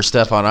rapture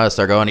stuff on us,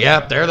 they're going,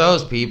 yep, they're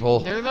those people.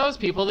 They're those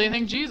people. They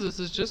think Jesus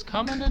is just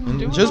coming and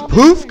doing just all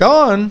poof, things.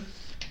 Gone.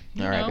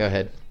 All right, go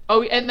ahead.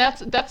 Oh, and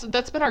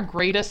that's been our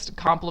greatest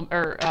compliment,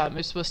 or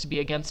it's supposed to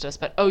be against us,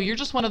 but you're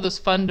just one of those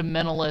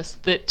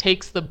fundamentalists that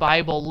takes the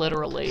Bible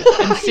literally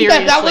and seriously.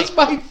 Yeah, that was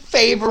my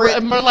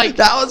favorite.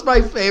 That was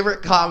my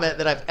favorite comment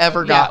that I've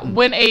ever gotten.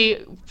 When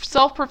a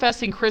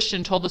self-professing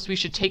Christian told us we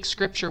should take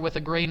Scripture with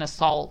a grain of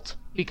salt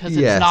because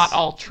it's not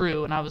all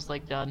true, and I was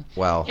like, done.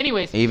 Well,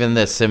 anyways, even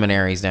the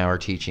seminaries now are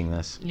teaching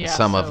this. Yeah,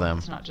 some of them.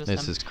 It's not just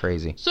this them. is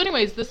crazy. So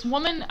anyways, this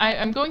woman,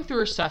 I'm going through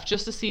her stuff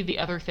just to see the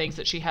other things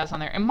that she has on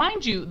there. And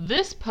mind you,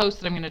 this post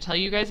that I'm going to tell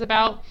you guys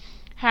about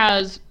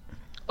has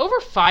over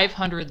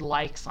 500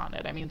 likes on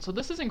it. I mean, so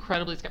this is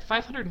incredibly, it's got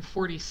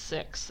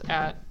 546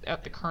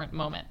 at the current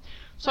moment.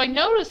 So I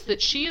noticed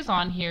that she is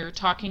on here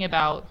talking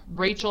about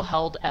Rachel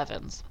Held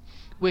Evans,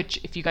 which,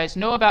 if you guys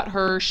know about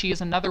her, she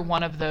is another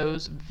one of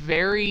those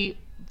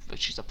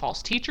she's a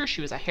false teacher.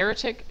 She was a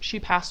heretic. She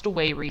passed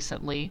away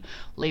recently,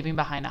 leaving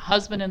behind a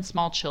husband and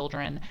small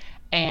children.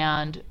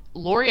 And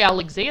Lori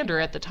Alexander,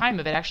 at the time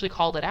of it, actually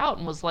called it out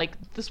and was like,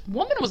 this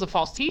woman was a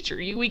false teacher.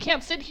 We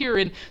can't sit here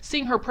and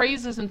sing her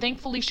praises and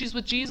thankfully she's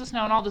with Jesus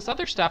now and all this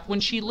other stuff when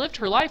she lived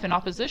her life in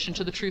opposition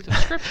to the truth of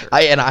Scripture.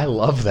 I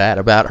love that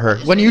about her.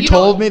 When you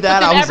told me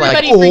that, I was like,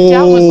 everybody freaked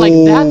out and was like,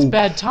 that's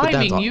bad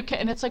timing.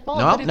 And it's like,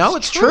 well, no,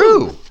 it's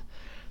true.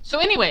 So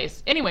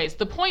anyways,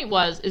 the point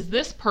is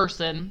this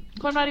person,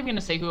 who I'm not even going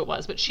to say who it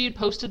was, but she had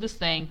posted this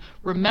thing,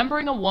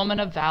 remembering a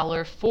woman of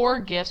valor, 4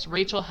 gifts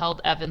Rachel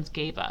Held Evans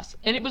gave us.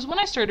 And it was when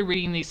I started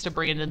reading these to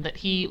Brandon that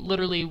he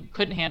literally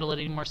couldn't handle it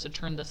anymore, so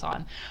turned this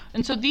on.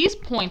 And so these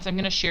points I'm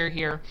going to share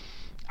here,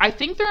 I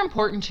think they're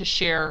important to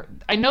share.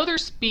 I know they're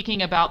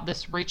speaking about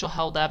this Rachel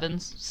Held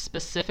Evans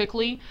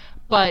specifically,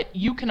 but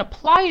you can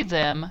apply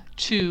them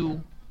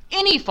to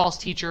any false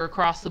teacher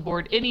across the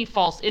board, any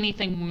false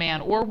anything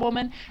man or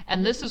woman,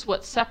 and this is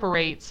what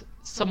separates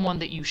someone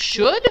that you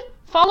should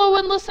follow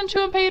and listen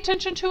to and pay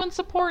attention to and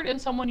support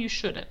and someone you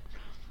shouldn't.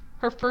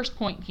 Her first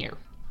point here.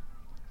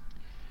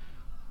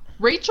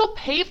 Rachel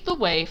paved the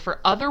way for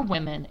other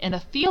women in a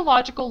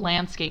theological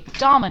landscape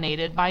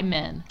dominated by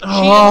men.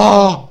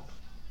 Sorry.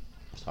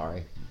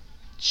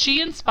 She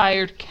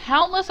inspired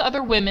countless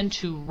other women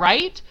to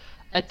write,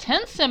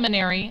 attend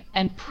seminary,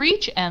 and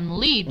preach and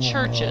lead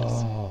churches.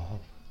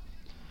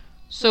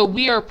 So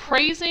we are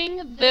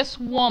praising this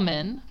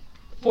woman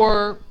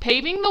for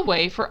paving the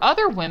way for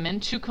other women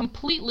to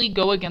completely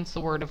go against the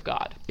Word of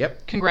God.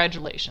 Yep.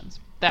 Congratulations.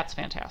 That's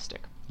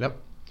fantastic. Yep.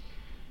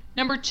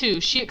 Number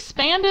 2, she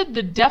expanded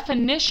the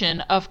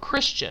definition of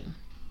Christian.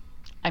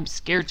 I'm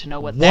scared to know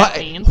what that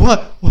means.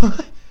 What?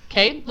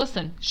 Okay,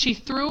 listen. She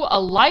threw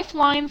a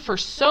lifeline for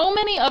so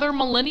many other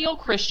millennial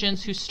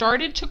Christians who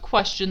started to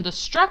question the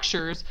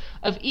structures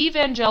of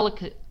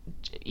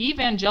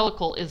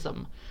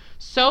evangelicalism.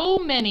 So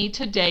many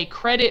today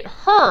credit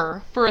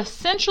her for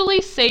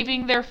essentially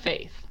saving their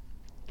faith.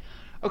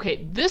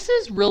 Okay, this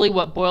is really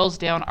what boils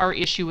down our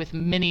issue with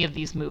many of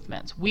these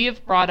movements. We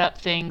have brought up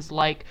things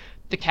like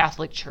the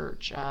Catholic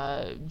Church,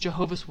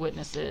 Jehovah's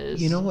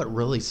Witnesses. You know what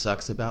really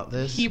sucks about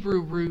this? Hebrew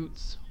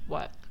roots.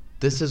 What?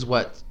 This is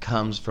what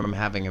comes from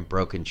having a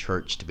broken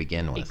church to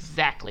begin with.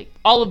 Exactly.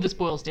 All of this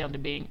boils down to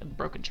being a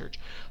broken church.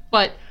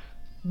 But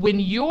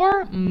when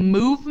your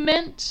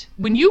movement,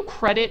 when you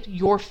credit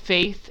your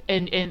faith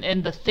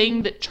and the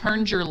thing that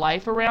turns your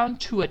life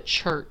around to a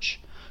church,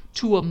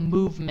 to a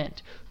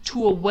movement,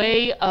 to a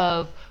way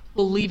of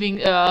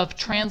believing, of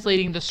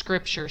translating the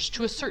Scriptures,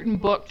 to a certain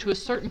book, to a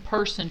certain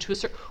person,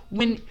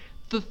 when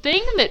the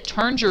thing that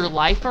turned your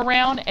life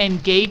around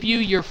and gave you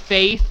your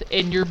faith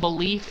and your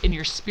belief and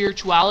your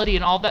spirituality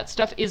and all that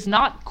stuff is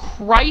not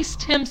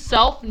Christ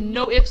himself,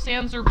 no ifs,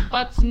 ands, or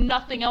buts,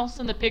 nothing else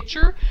in the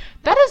picture,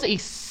 that is a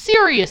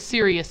serious,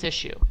 serious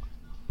issue.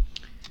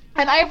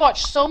 And I have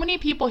watched so many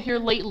people here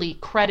lately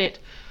credit,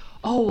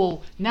 oh,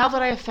 well, now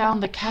that I have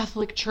found the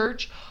Catholic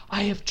Church,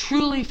 I have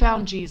truly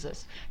found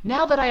Jesus.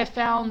 Now that I have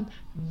found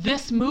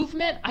this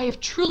movement, I have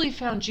truly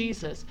found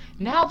Jesus.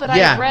 Now that I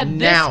have read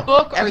this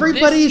book or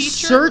everybody's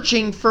this teacher,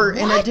 searching for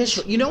an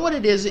additional. You know what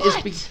it is?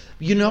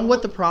 You know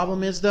what the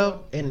problem is,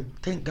 though? And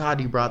thank God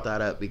you brought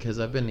that up, because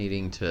I've been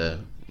needing to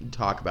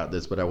talk about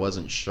this, but I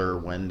wasn't sure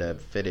when to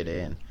fit it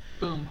in.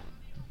 Boom.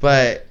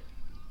 But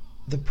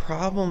the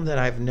problem that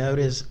I've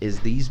noticed is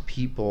these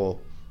people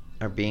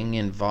are being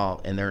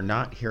involved and they're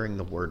not hearing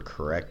the word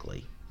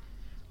correctly.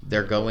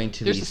 They're going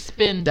to There's these. a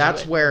spin.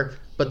 That's to it. where,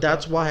 but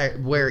that's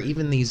where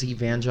even these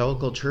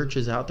evangelical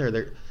churches out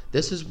there,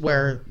 this is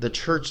where the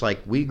church, like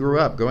we grew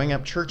up, growing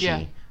up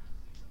churchy,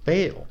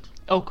 failed.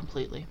 Oh,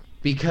 completely.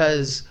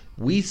 Because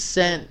we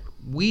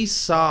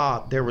saw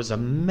there was a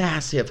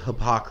massive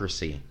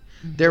hypocrisy.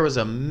 There was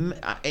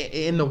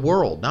in the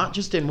world, not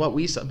just in what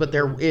we saw, but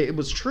it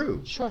was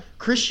true. Sure.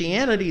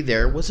 Christianity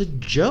there was a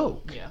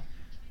joke. Yeah.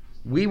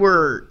 We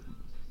were,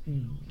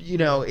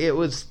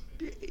 it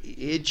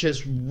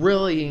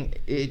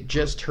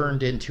just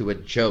turned into a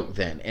joke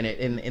then.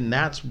 And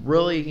that's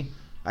really,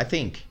 I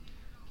think,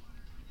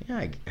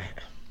 yeah,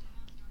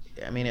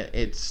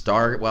 it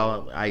started,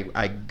 well,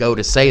 I go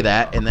to say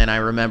that, and then I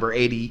remember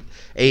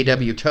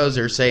A.W.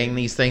 Tozer saying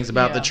these things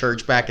about the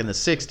church back in the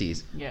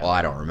 60s. Yeah. Well,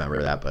 I don't remember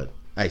that, but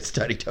I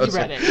studied Tozer.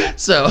 You read it, yeah.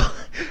 So,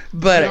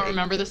 but... You don't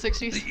remember the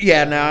 60s?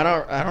 Yeah, no,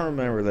 I don't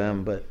remember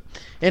them, but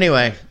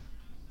anyway,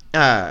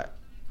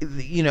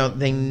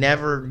 they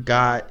never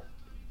got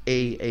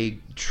a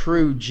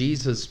true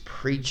Jesus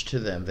preached to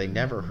them. They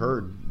never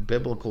heard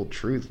biblical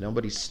truth.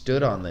 Nobody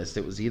stood on this.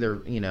 It was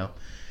either,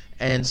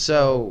 and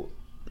so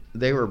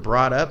they were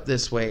brought up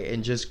this way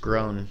and just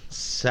grown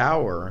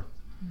sour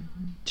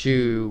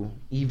to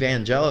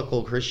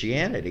evangelical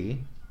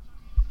Christianity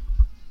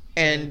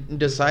and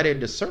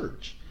decided to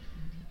search.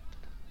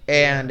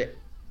 And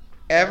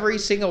every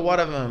single one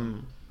of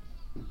them,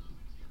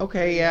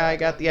 okay, yeah, I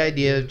got the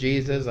idea of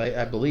Jesus.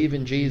 I believe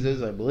in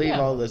Jesus. I believe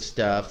all this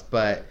stuff,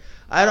 but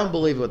I don't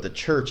believe what the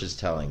church is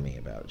telling me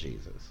about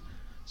Jesus.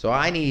 So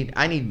I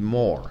need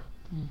more.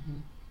 Mm-hmm.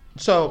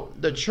 So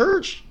the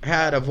church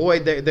had a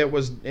void that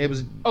was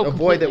a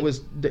void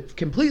that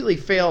completely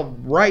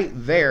failed right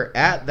there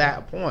at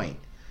that point.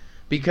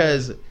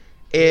 Because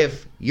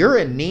if you're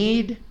in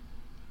need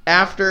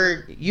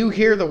after you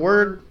hear the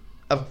word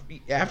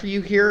after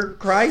you hear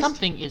Christ,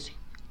 something is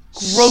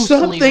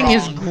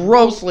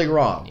grossly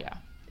wrong. Yeah.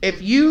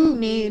 If you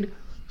need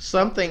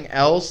something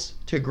else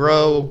to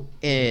grow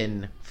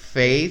in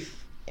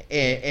faith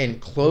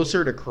and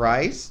closer to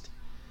Christ,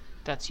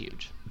 that's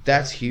huge.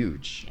 That's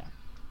huge. Yeah.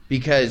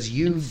 Because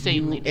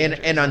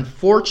and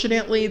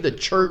unfortunately the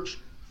church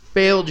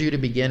failed you to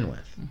begin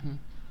with. Mm-hmm.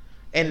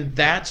 And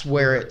that's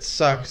where it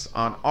sucks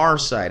on our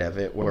side of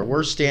it, where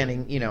we're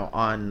standing,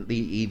 on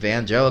the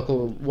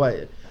evangelical,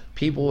 what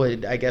people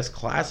would, I guess,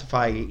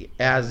 classify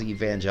as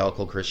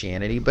evangelical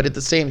Christianity, but at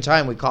the same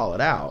time we call it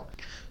out.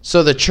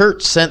 So the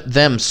church sent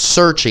them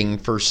searching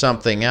for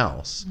something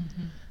else.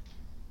 Mm-hmm.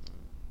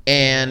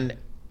 And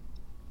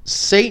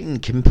Satan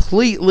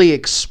completely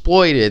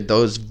exploited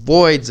those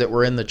voids that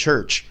were in the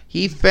church.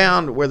 He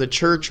found where the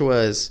church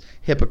was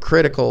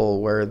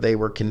hypocritical, where they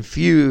were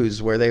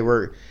confused, where they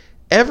were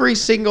every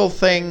single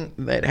thing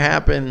that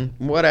happened,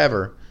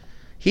 whatever.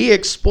 He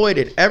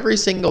exploited every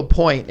single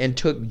point and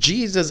took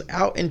Jesus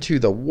out into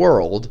the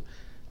world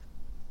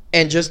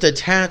and just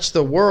attached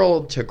the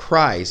world to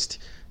Christ.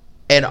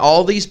 And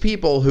all these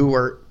people who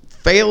were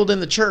failed in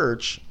the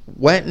church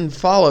went and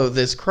followed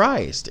this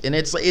Christ. And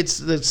it's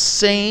the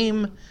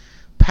same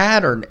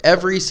pattern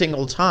every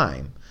single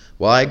time.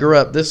 Well, I grew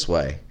up this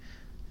way,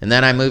 and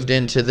then I moved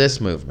into this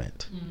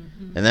movement.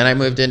 Mm-hmm. And then I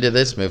moved into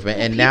this movement,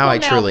 and now I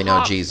truly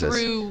know Jesus.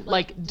 Through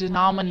like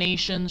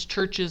denominations,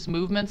 churches,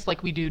 movements,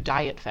 like we do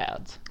diet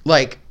fads.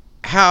 Like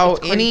how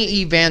any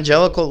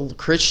evangelical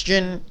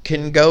Christian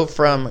can go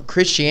from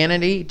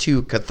Christianity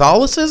to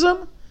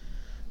Catholicism,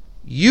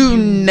 you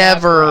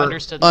never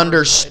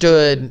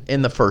understood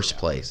in the first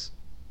place.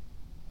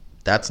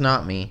 That's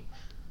not me.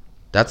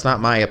 That's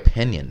not my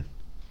opinion.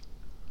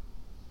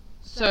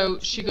 So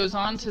she goes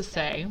on to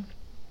say,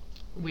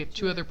 we have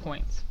two other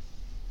points.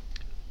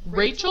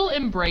 Rachel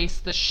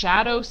embraced the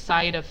shadow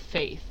side of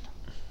faith.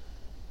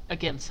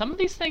 Again, some of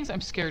these things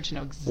I'm scared to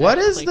know exactly. What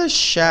is the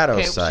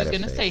shadow side of faith? She's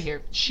going to say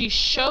here, she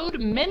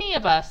showed many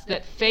of us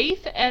that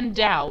faith and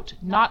doubt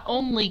not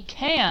only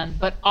can,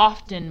 but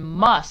often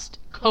must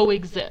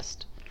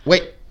coexist.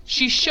 Wait.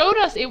 She showed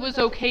us it was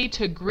okay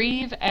to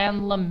grieve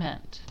and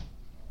lament.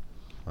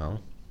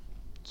 Well,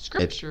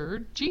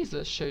 Scripture,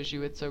 Jesus shows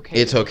you it's okay.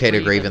 It's okay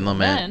to grieve and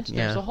lament.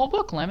 Yeah. There's a whole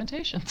book,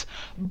 Lamentations.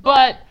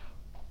 But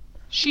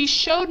she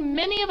showed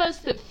many of us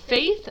that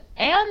faith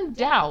and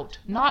doubt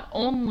not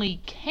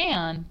only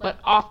can, but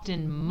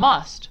often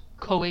must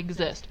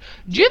coexist.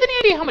 Do you have any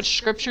idea how much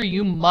scripture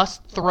you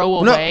must throw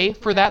away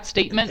for that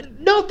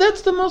statement? No,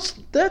 that's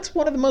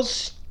one of the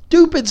most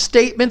stupid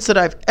statements that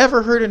I've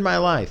ever heard in my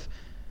life.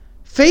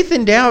 Faith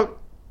and doubt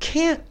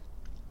can't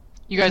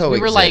You guys,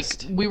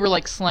 coexist. we were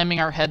like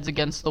slamming our heads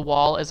against the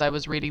wall as I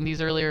was reading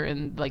these earlier,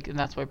 and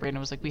that's why Brandon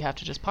was like, we have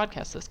to just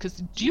podcast this, because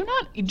do you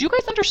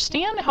guys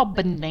understand how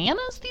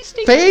bananas these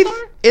statements Faith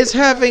are? is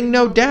having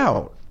no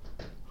doubt.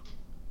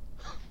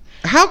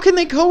 How can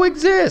they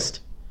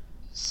coexist?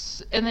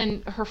 And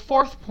then her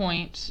fourth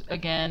point,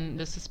 again,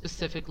 this is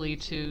specifically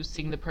to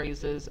sing the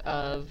praises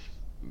of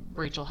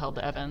Rachel Held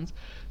Evans.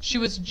 She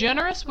was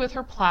generous with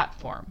her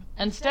platform.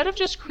 Instead of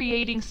just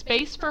creating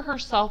space for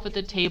herself at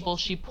the table,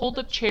 she pulled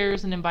up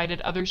chairs and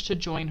invited others to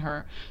join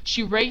her.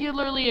 She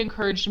regularly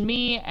encouraged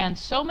me and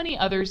so many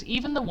others,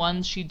 even the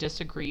ones she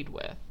disagreed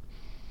with.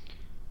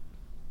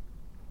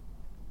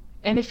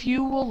 And if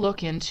you will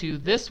look into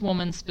this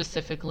woman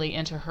specifically,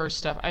 into her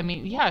stuff, I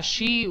mean, yeah,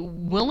 she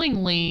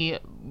willingly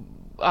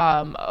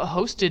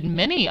hosted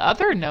many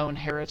other known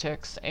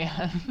heretics.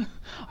 And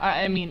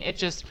I mean, it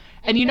just,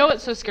 and you know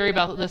what's so scary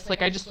about this?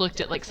 Like, I just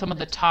looked at like some of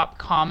the top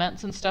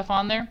comments and stuff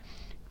on there.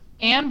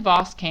 Ann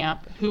Voskamp,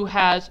 who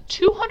has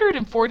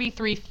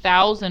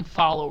 243,000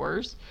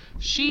 followers,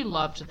 she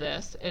loved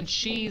this, and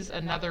she's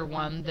another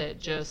one that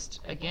just,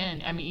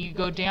 again, I mean, you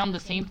go down the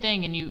same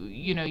thing, and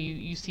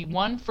you see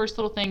one first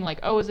little thing like,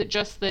 oh, is it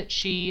just that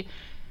she,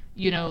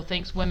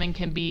 thinks women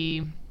can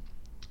be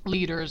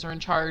leaders or in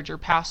charge or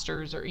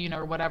pastors or,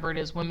 or whatever it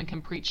is, women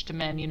can preach to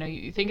men,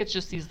 you think it's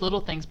just these little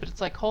things, but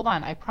it's like, hold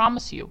on, I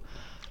promise you.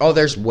 Oh,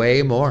 there's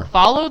way more.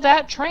 Follow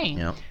that train.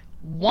 Yeah.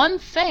 One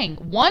thing,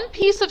 one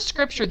piece of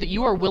scripture that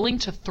you are willing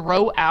to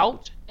throw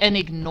out and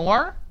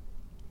ignore,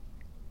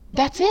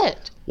 that's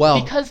it.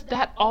 Well, because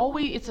that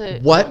always, it's a...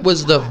 What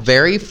was the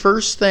very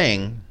first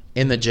thing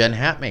in the Jen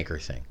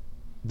Hatmaker thing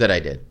that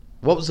I did?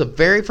 What was the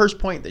very first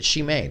point that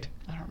she made?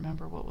 I don't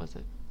remember. What was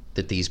it?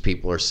 That these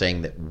people are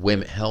saying that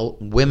women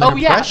oppression. Oh,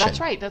 yeah,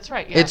 that's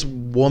right. Yeah. It's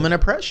woman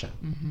oppression.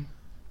 Mm-hmm.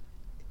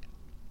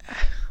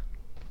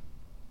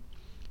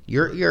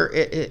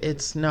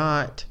 It's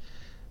not...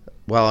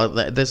 Well,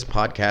 this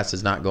podcast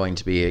is not going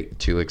to be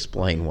to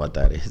explain what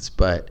that is,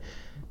 but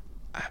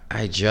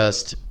I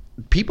just...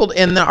 People,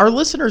 and our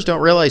listeners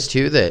don't realize,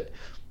 too, that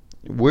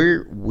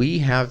we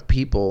have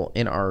people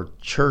in our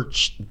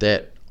church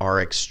that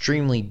are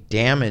extremely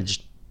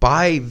damaged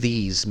by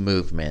these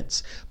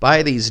movements,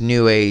 by these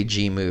new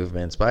agey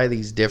movements, by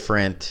these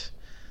different,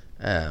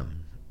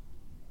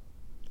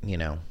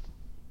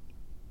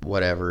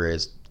 whatever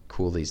is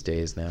cool these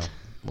days now.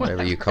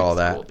 Whatever you call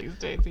that. Cool these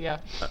days, yeah.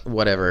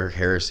 Whatever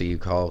heresy you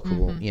call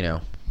cool,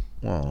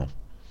 well,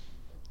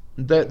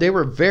 they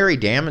were very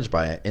damaged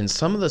by it. And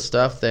some of the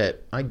stuff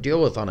that I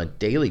deal with on a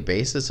daily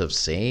basis of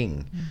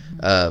saying,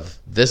 of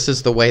this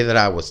is the way that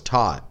I was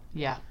taught.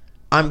 Yeah.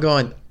 I'm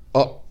going,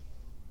 oh,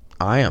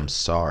 I am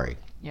sorry.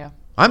 Yeah.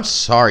 I'm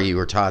sorry you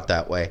were taught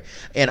that way.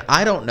 And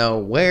I don't know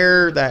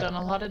where that... Done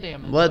a lot of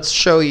damage. Let's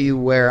show you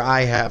where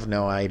I have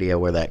no idea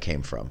where that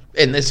came from.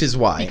 And this is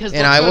why. Because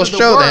and I will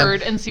show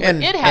them. And see what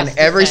it has and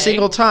to every say.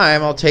 single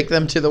time I'll take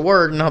them to the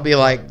word and I'll be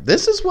like,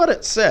 this is what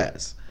it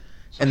says.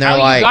 So and they're how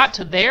like, you got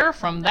to there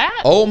from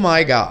that? oh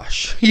my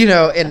gosh. And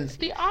That's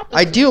the opposite.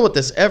 I deal with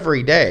this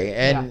every day.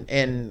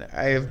 And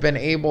I have been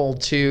able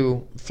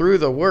to, through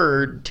the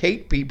word,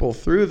 take people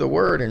through the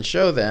word and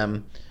show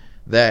them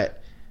that,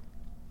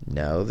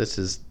 no,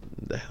 that's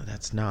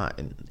not.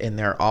 And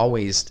they're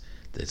always,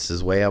 this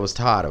is the way I was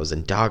taught. I was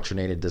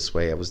indoctrinated this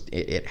way.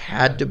 It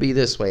had to be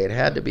this way. It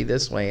had to be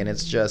this way. And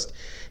it's just,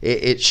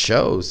 it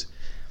shows.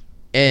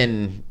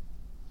 And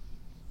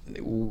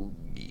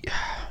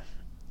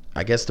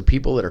I guess the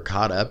people that are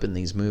caught up in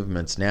these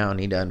movements now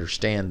need to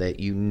understand that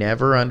you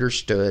never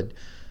understood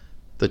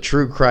the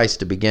true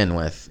Christ to begin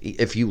with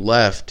if you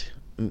left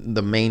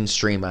the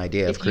mainstream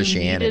idea of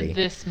Christianity.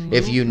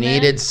 If you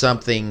needed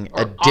something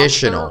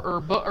additional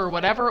or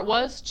whatever it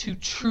was to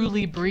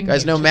truly bring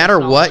guys, you no to matter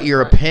the what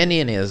your Christ.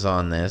 opinion is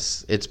on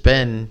this, it's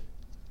been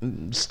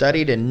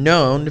studied and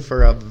known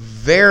for a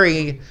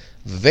very,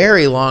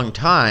 very long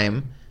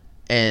time,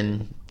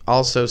 and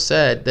also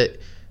said that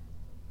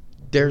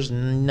there's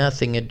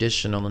nothing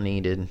additional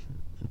needed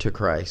to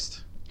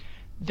Christ.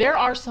 There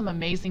are some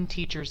amazing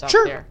teachers out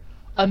Sure. there.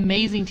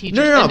 Amazing teachers.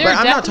 No, And but they're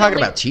I'm not talking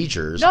definitely- about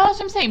teachers. No, that's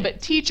what I'm saying.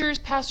 But teachers,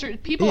 pastors,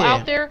 people Yeah.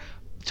 out there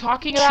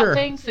talking about Sure.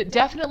 things that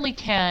definitely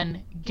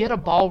can get a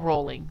ball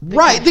rolling.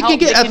 Right, they can help-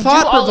 get can a do all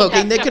of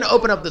thought-provoking. that They can stuff.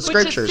 open up the But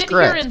scriptures, to sit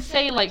correct. here and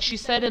say, like she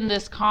said in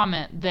this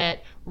comment,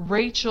 that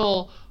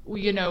Rachel,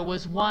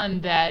 was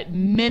one that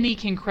many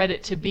can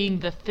credit to being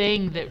the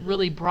thing that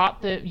really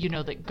brought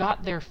that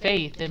got their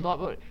faith and blah,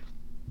 blah.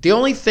 The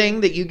only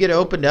thing that you get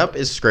opened up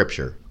is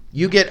scripture.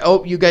 You get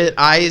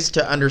eyes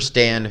to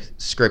understand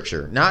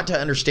scripture, not to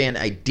understand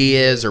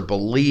ideas or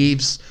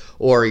beliefs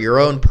or your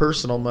own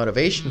personal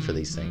motivation for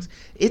these things.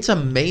 It's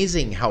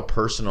amazing how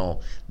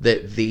personal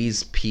that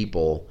these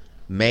people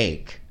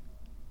make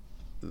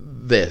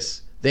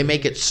this. They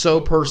make it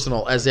so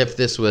personal, as if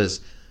this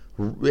was,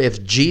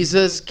 if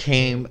Jesus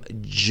came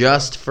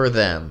just for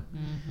them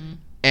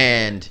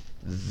and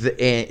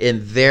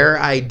in their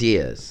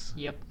ideas.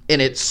 Yep.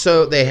 And it's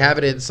so, they have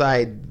it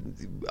inside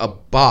a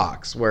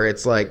box where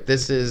it's like,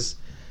 this is,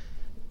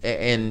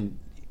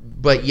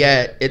 but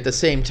yet at the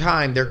same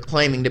time they're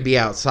claiming to be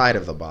outside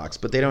of the box,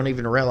 but they don't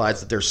even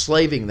realize that they're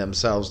slaving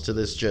themselves to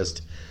this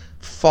just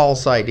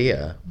false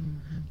idea.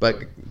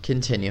 But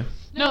continue.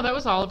 No, that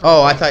was all of them.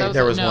 Oh, I thought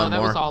there was no, one that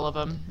more. was all of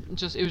them.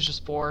 It was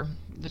just 4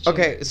 that you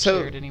Okay, so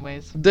shared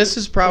anyways. This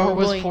is Or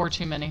probably was 4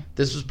 too many?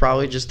 This was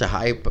probably just a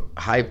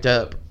hyped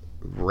up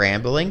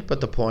rambling,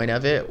 but the point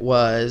of it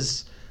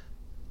was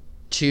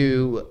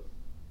to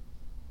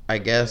I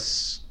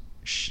guess,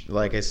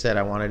 like I said,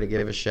 I wanted to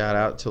give a shout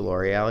out to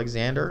Lori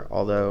Alexander,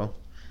 although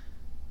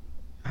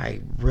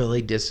I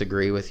really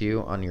disagree with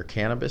you on your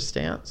cannabis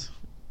stance,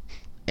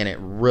 and it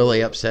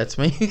really upsets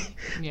me.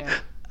 Yeah.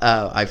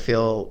 I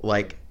feel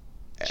like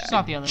she's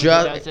not the only one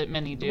who does it.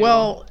 Many do.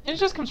 Well, it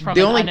just comes from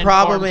the an only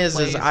problem is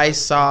place. I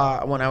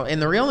saw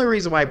and the only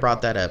reason why I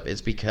brought that up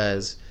is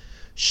because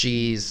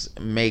she's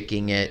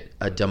making it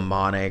a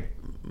demonic,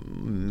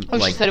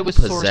 she said it was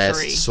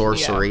possessed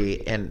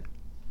sorcery, and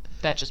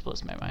that just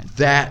blows my mind.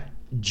 That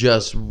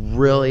just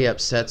really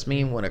upsets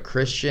me when a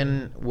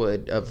Christian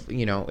would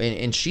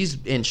and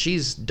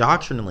she's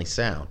doctrinally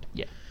sound.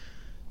 Yeah.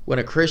 When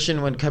a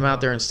Christian would come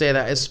out there and say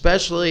that,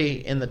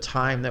 especially in the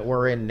time that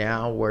we're in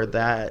now, where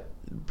that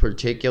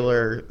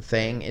particular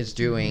thing is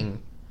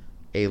doing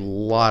a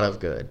lot of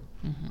good.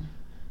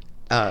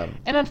 And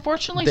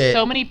unfortunately,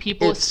 so many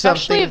people,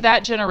 especially of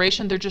that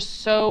generation, they're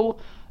just so,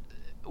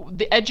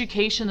 the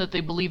education that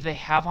they believe they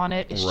have on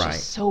it is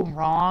just so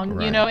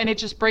wrong, and it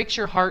just breaks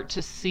your heart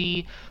to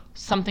see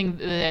something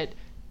that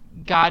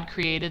God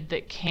created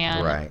that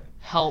can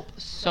help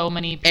so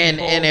many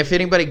people. And if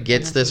anybody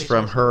gets this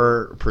from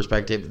her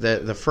perspective,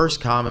 the first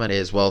comment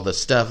is, well, the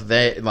stuff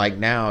that like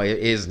now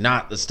is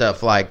not the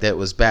stuff like that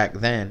was back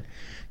then.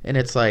 And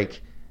it's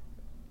like,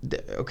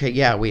 okay,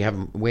 yeah, we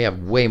have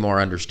way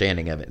more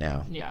understanding of it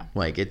now. Yeah.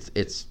 Like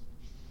it's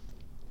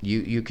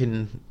you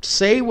can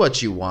say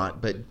what you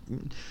want, but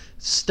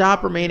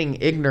stop remaining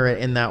ignorant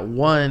in that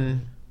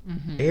one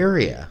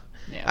area.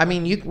 Yeah. I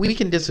mean, we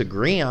can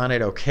disagree on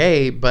it,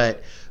 okay,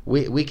 but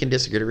we can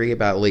disagree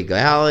about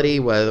legality,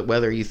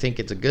 whether you think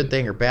it's a good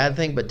thing or bad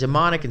thing, but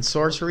demonic and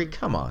sorcery,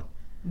 come on.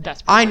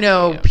 I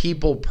know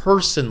people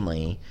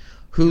personally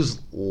whose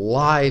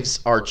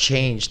lives are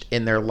changed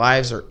and their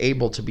lives are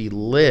able to be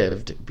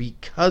lived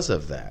because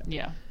of that.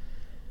 Yeah.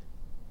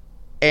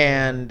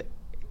 And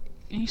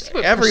you see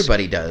what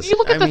everybody does. You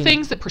look at the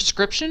things that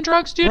prescription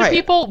drugs do to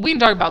people. We can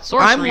talk about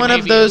sorcery. I'm one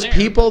of those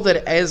people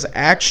that has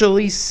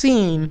actually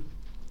seen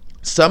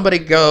somebody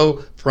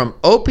go from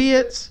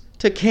opiates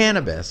to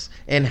cannabis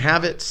and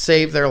have it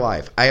save their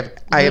life. I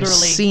have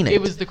seen it.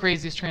 It was the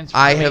craziest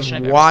transformation I've ever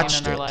seen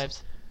in our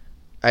lives.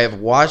 I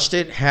have watched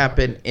it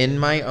happen in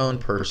my own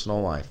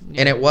personal life,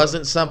 and it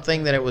wasn't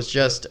something that it was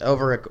just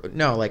over.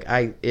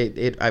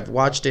 I've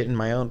watched it in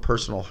my own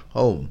personal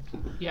home.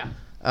 Yeah.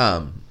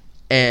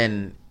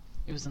 And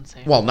it was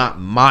insane. Well, not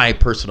my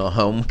personal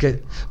home,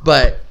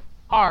 but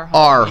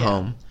our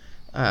home.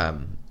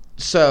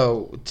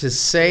 So to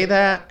say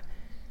that,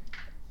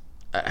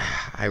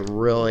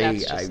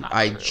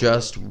 I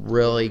just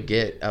really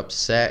get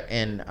upset,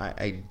 and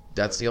I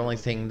that's the only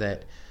thing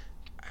that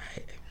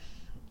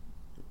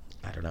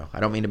I don't know. I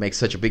don't mean to make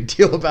such a big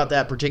deal about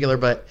that particular,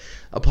 but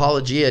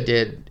Apologia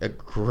did a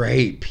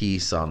great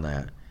piece on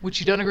that. Which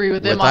you don't agree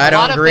with them on I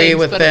don't agree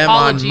with them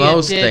on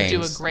most did things.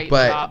 Do a great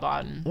job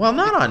on. Well,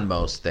 not on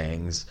most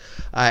things.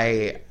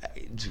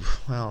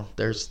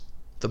 There's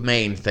the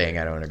main thing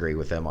I don't agree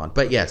with them on.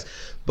 But yes,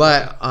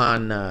 but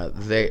on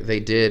they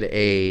did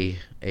a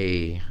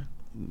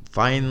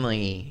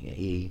finally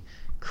a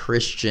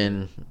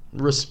Christian,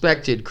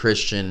 respected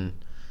Christian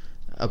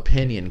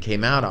opinion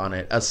came out on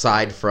it,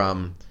 aside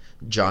from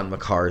John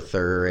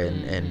MacArthur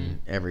and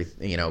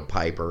everything,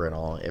 Piper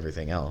and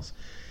everything else.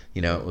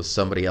 It was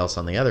somebody else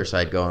on the other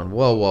side going,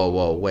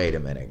 whoa, wait a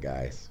minute,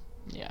 guys.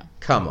 Yeah.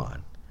 Come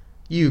on.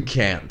 You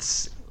cannot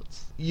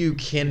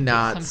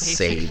some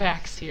say basic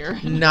facts here.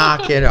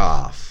 Knock it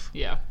off.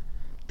 Yeah.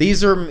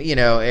 These are,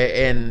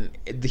 and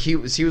he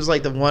was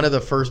like one of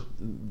the first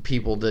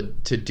people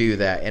to do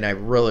that, and I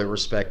really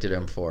respected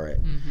him for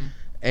it. Mm-hmm.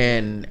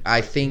 And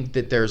I think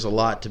that there's a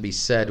lot to be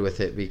said with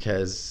it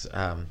because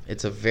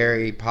it's a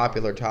very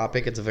popular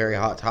topic. It's a very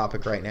hot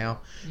topic right now.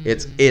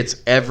 Mm-hmm.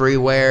 It's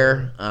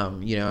everywhere.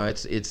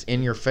 It's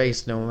in your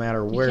face no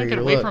matter where you look. You can't get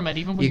away from it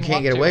even when you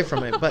can't get away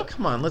from it. But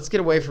come on, let's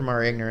get away from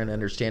our ignorant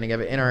understanding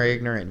of it and our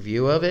ignorant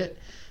view of it.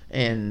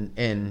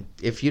 And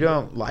if you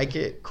don't like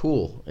it,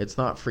 cool. It's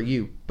not for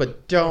you.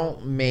 But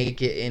don't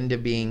make it into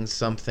being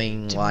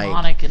something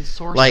demonic and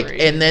sorcery.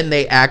 And then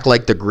they act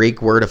like the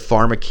Greek word of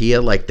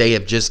pharmakia, like they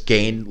have just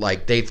gained,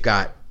 like they've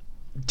got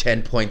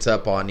 10 points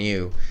up on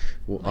you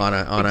on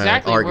an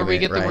argument. Where we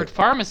get the word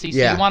pharmacy. So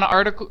yeah. you want to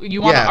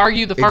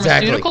argue the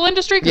pharmaceutical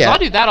industry? Because I'll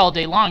do that all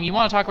day long. You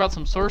want to talk about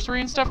some sorcery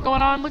and stuff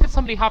going on? Look at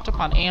somebody hopped up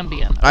on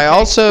Ambien.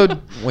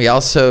 Okay? We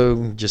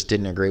also just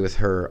didn't agree with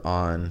her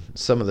on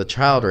some of the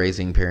child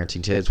raising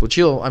parenting tips, which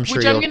I'm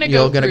sure you're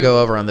going to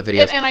go over on the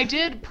videos. And I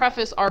did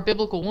preface our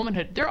biblical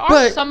womanhood. There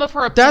are some of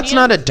her opinions. That's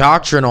not a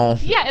doctrinal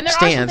and there stance,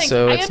 are some things.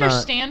 so I it's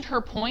understand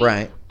her point.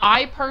 Right.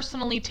 I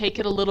personally take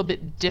it a little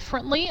bit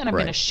differently, and I'm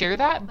going to share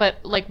that. But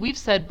like we've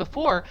said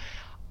before,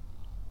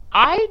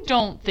 I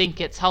don't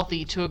think it's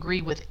healthy to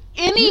agree with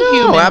any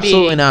human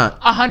absolutely being not.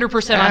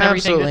 100% on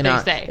everything that they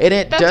say.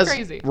 And That's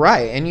crazy.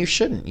 Right, and you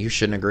shouldn't. You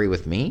shouldn't agree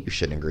with me. You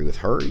shouldn't agree with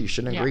her. You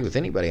shouldn't agree with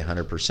anybody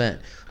 100%.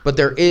 But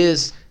there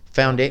is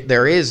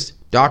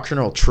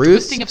doctrinal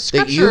truths Twisting of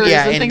that you scriptures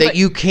and and things that like-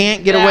 you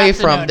can't get away That's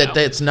a from. no-no.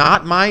 That's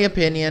not my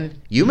opinion.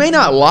 You may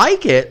not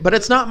like it, but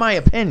it's not my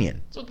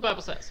opinion. That's what the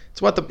Bible says.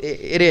 It's what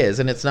it is,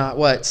 and it's not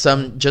what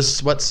some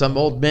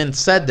old men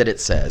said that it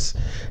says.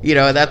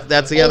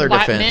 That's the other Old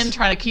white defense. men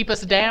trying to keep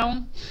us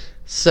down.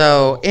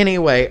 So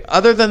anyway,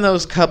 other than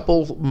those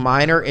couple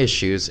minor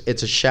issues,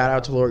 it's a shout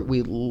out to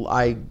Lori.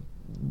 I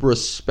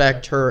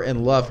respect her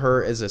and love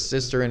her as a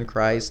sister in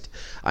Christ.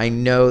 I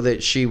know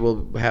that she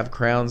will have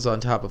crowns on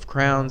top of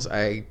crowns.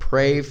 I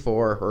pray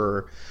for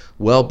her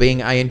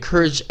well-being. I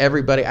encourage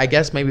everybody. I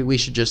guess maybe we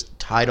should just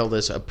title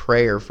this a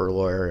prayer for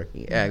Lori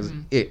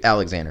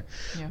Alexander,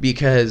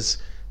 because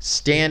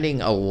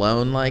standing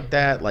alone like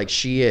that, like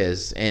she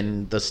is,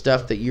 and the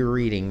stuff that you're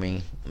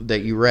reading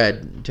that you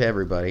read to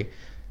everybody,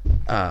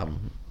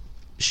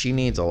 she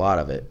needs a lot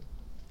of it.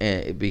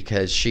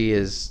 Because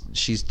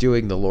she's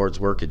doing the Lord's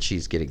work and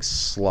she's getting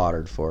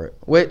slaughtered for it.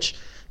 Which,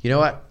 you know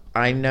what?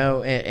 I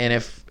know, and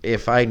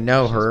if I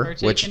know her,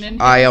 which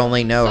I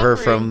only know her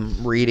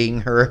from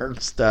reading her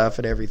stuff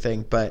and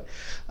everything, but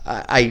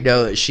I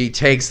know that she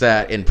takes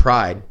that in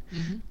pride,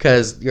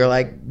 because you're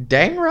like,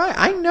 dang right,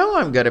 I know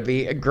I'm going to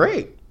be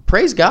great.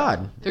 Praise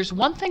God. There's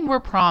one thing we're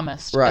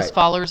promised Right. as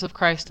followers of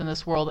Christ in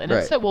this world, and Right.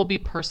 it's that we'll be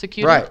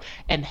persecuted Right.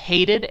 and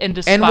hated and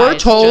despised. And we're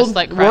just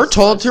like Christ we're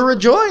told was. to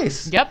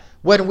rejoice. Yep.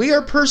 When we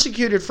are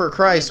persecuted for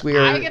Christ, we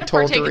are I get to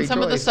told to partake rejoice. in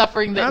some of the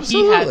suffering that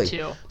Absolutely. he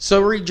had to. So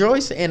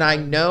rejoice, and I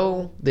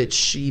know that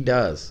she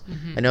does.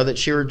 I know that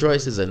she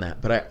rejoices in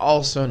that, but I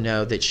also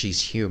know that she's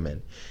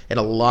human, and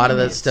a lot of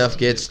that stuff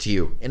gets to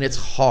you, and it's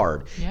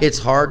hard. Yeah. It's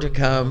hard to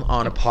come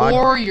on a podcast.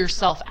 Pour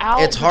yourself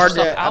out. It's put hard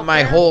yourself to out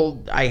my there.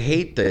 whole. I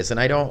hate this, and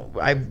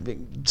I've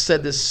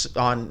said this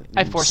on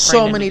I forced so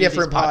Brandon many to do these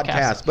different podcasts.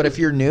 podcasts. But if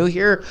you're new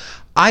here,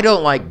 I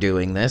don't like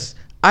doing this.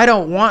 I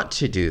don't want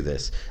to do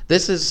this.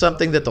 This is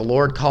something that the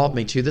Lord called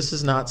me to. This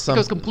is not It something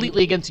goes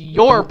completely against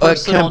your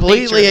personal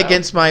completely nature, though.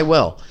 against my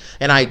will.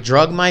 And I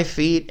drug my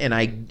feet, and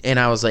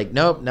I was like,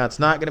 nope, that's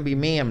not going to be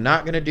me. I'm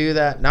not going to do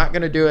that. Not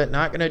going to do it.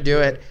 Not going to do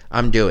it.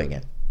 I'm doing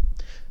it.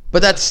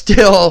 But that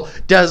still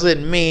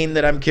doesn't mean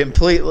that I'm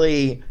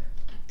completely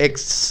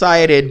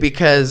excited,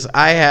 because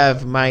I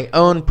have my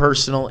own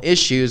personal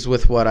issues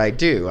with what I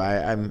do.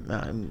 I'm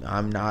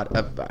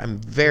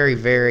very,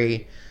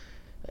 very.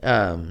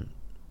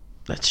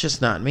 That's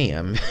just not me.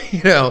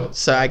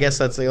 So I guess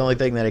that's the only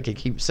thing that I could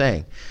keep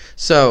saying.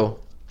 So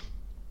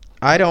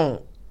I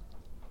don't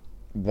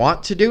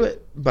want to do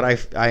it, but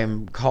I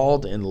am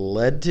called and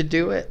led to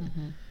do it.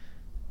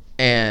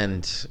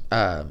 And,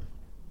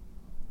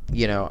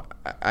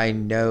 I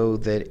know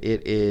that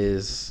it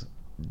is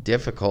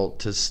difficult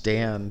to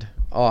stand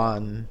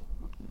on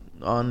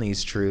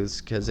these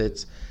truths, because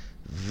it's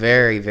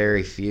very,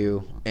 very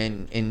few.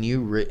 And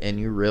you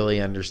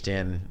really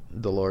understand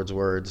the Lord's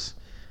words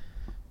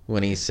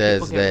when he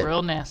says People get that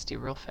real nasty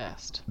real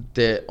fast.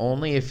 that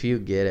only if you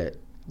get it.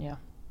 Yeah.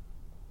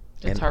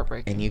 It's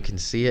heartbreaking. And you can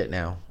see it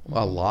now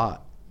a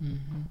lot.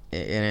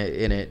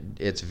 And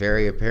it's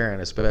very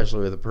apparent, especially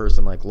with a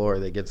person like Lori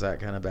that gets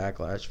that kind of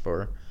backlash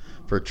for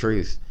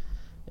truth.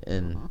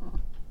 And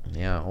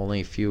yeah,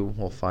 only few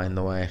will find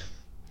the way.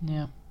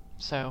 Yeah.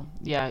 So,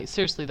 yeah,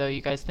 seriously, though,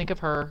 you guys think of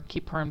her,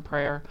 keep her in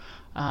prayer.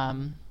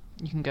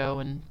 You can go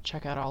and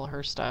check out all of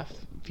her stuff.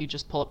 If you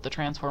just pull up the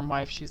Transform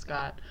Wife, she's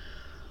got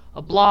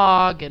a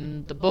blog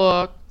and the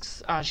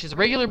books. She's a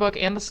regular book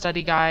and the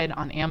study guide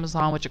on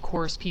Amazon, which, of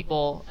course,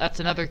 that's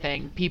another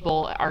thing.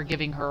 People are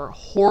giving her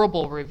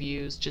horrible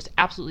reviews, just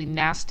absolutely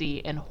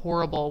nasty and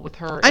horrible with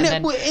her. And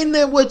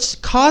then what's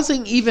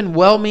causing even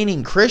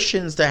well-meaning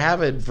Christians to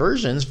have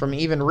aversions from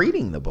even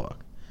reading the book.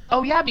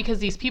 Oh, yeah, because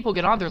these people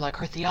get on, they're like,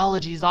 her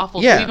theology is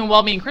awful. Yeah. So even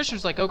well-meaning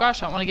Christians are like, oh,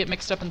 gosh, I don't want to get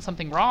mixed up in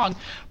something wrong.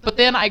 But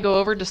then I go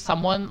over to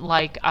someone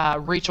like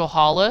Rachel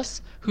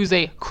Hollis, who's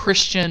a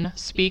Christian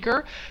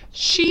speaker.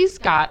 She's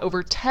got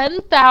over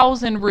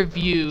 10,000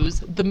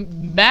 reviews, the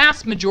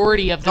mass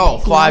majority of them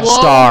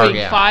five-star, glowing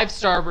yeah.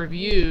 5-star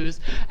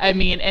reviews. I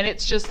mean, and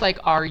it's just like,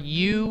 are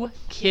you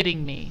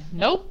kidding me?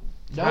 Nope.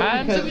 No,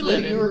 Times that we because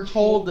live you in. were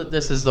told that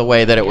this is the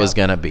way that it was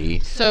going to be.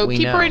 So We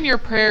keep know. her in your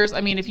prayers. I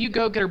mean, if you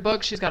go get her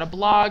book, she's got a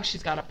blog,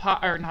 she's got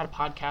not a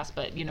podcast,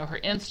 but her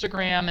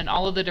Instagram and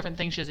all of the different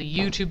things. She has a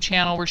YouTube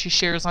channel where she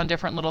shares on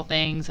different little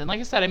things. And like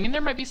I said, I mean,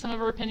 there might be some of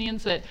her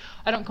opinions that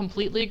I don't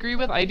completely agree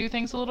with. I do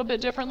things a little bit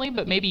differently,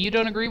 but maybe you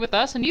don't agree with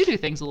us and you do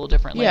things a little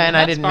differently. Yeah, and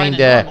that's I didn't fine mean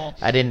and to. normal.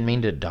 I didn't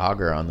mean to dog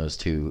her on those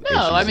two issues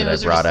I mean, that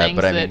those I are brought just up.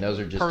 But I things mean, that those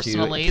are just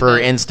personally two for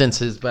that-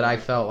 instances. But I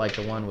felt like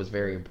the one was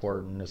very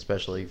important,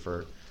 especially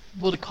for.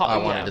 I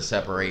wanted to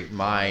separate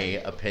my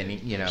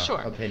opinion,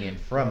 Sure. opinion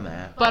from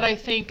that. But I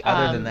think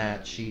Other than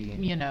that, she, to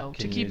can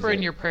keep use her in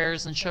it. your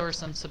prayers and show her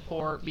some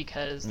support,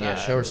 because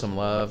show her some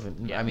love.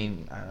 yeah. I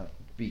mean,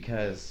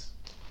 because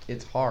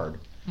it's hard.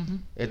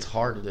 It's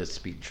hard to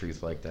speak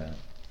truth like that.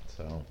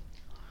 So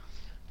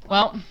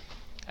Well,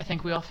 I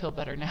think we all feel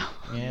better now.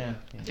 yeah,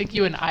 I think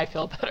you and I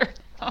feel better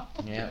now.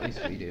 yeah, at least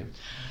we do.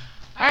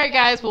 All right,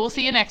 guys. Well, we'll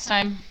see you next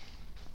time.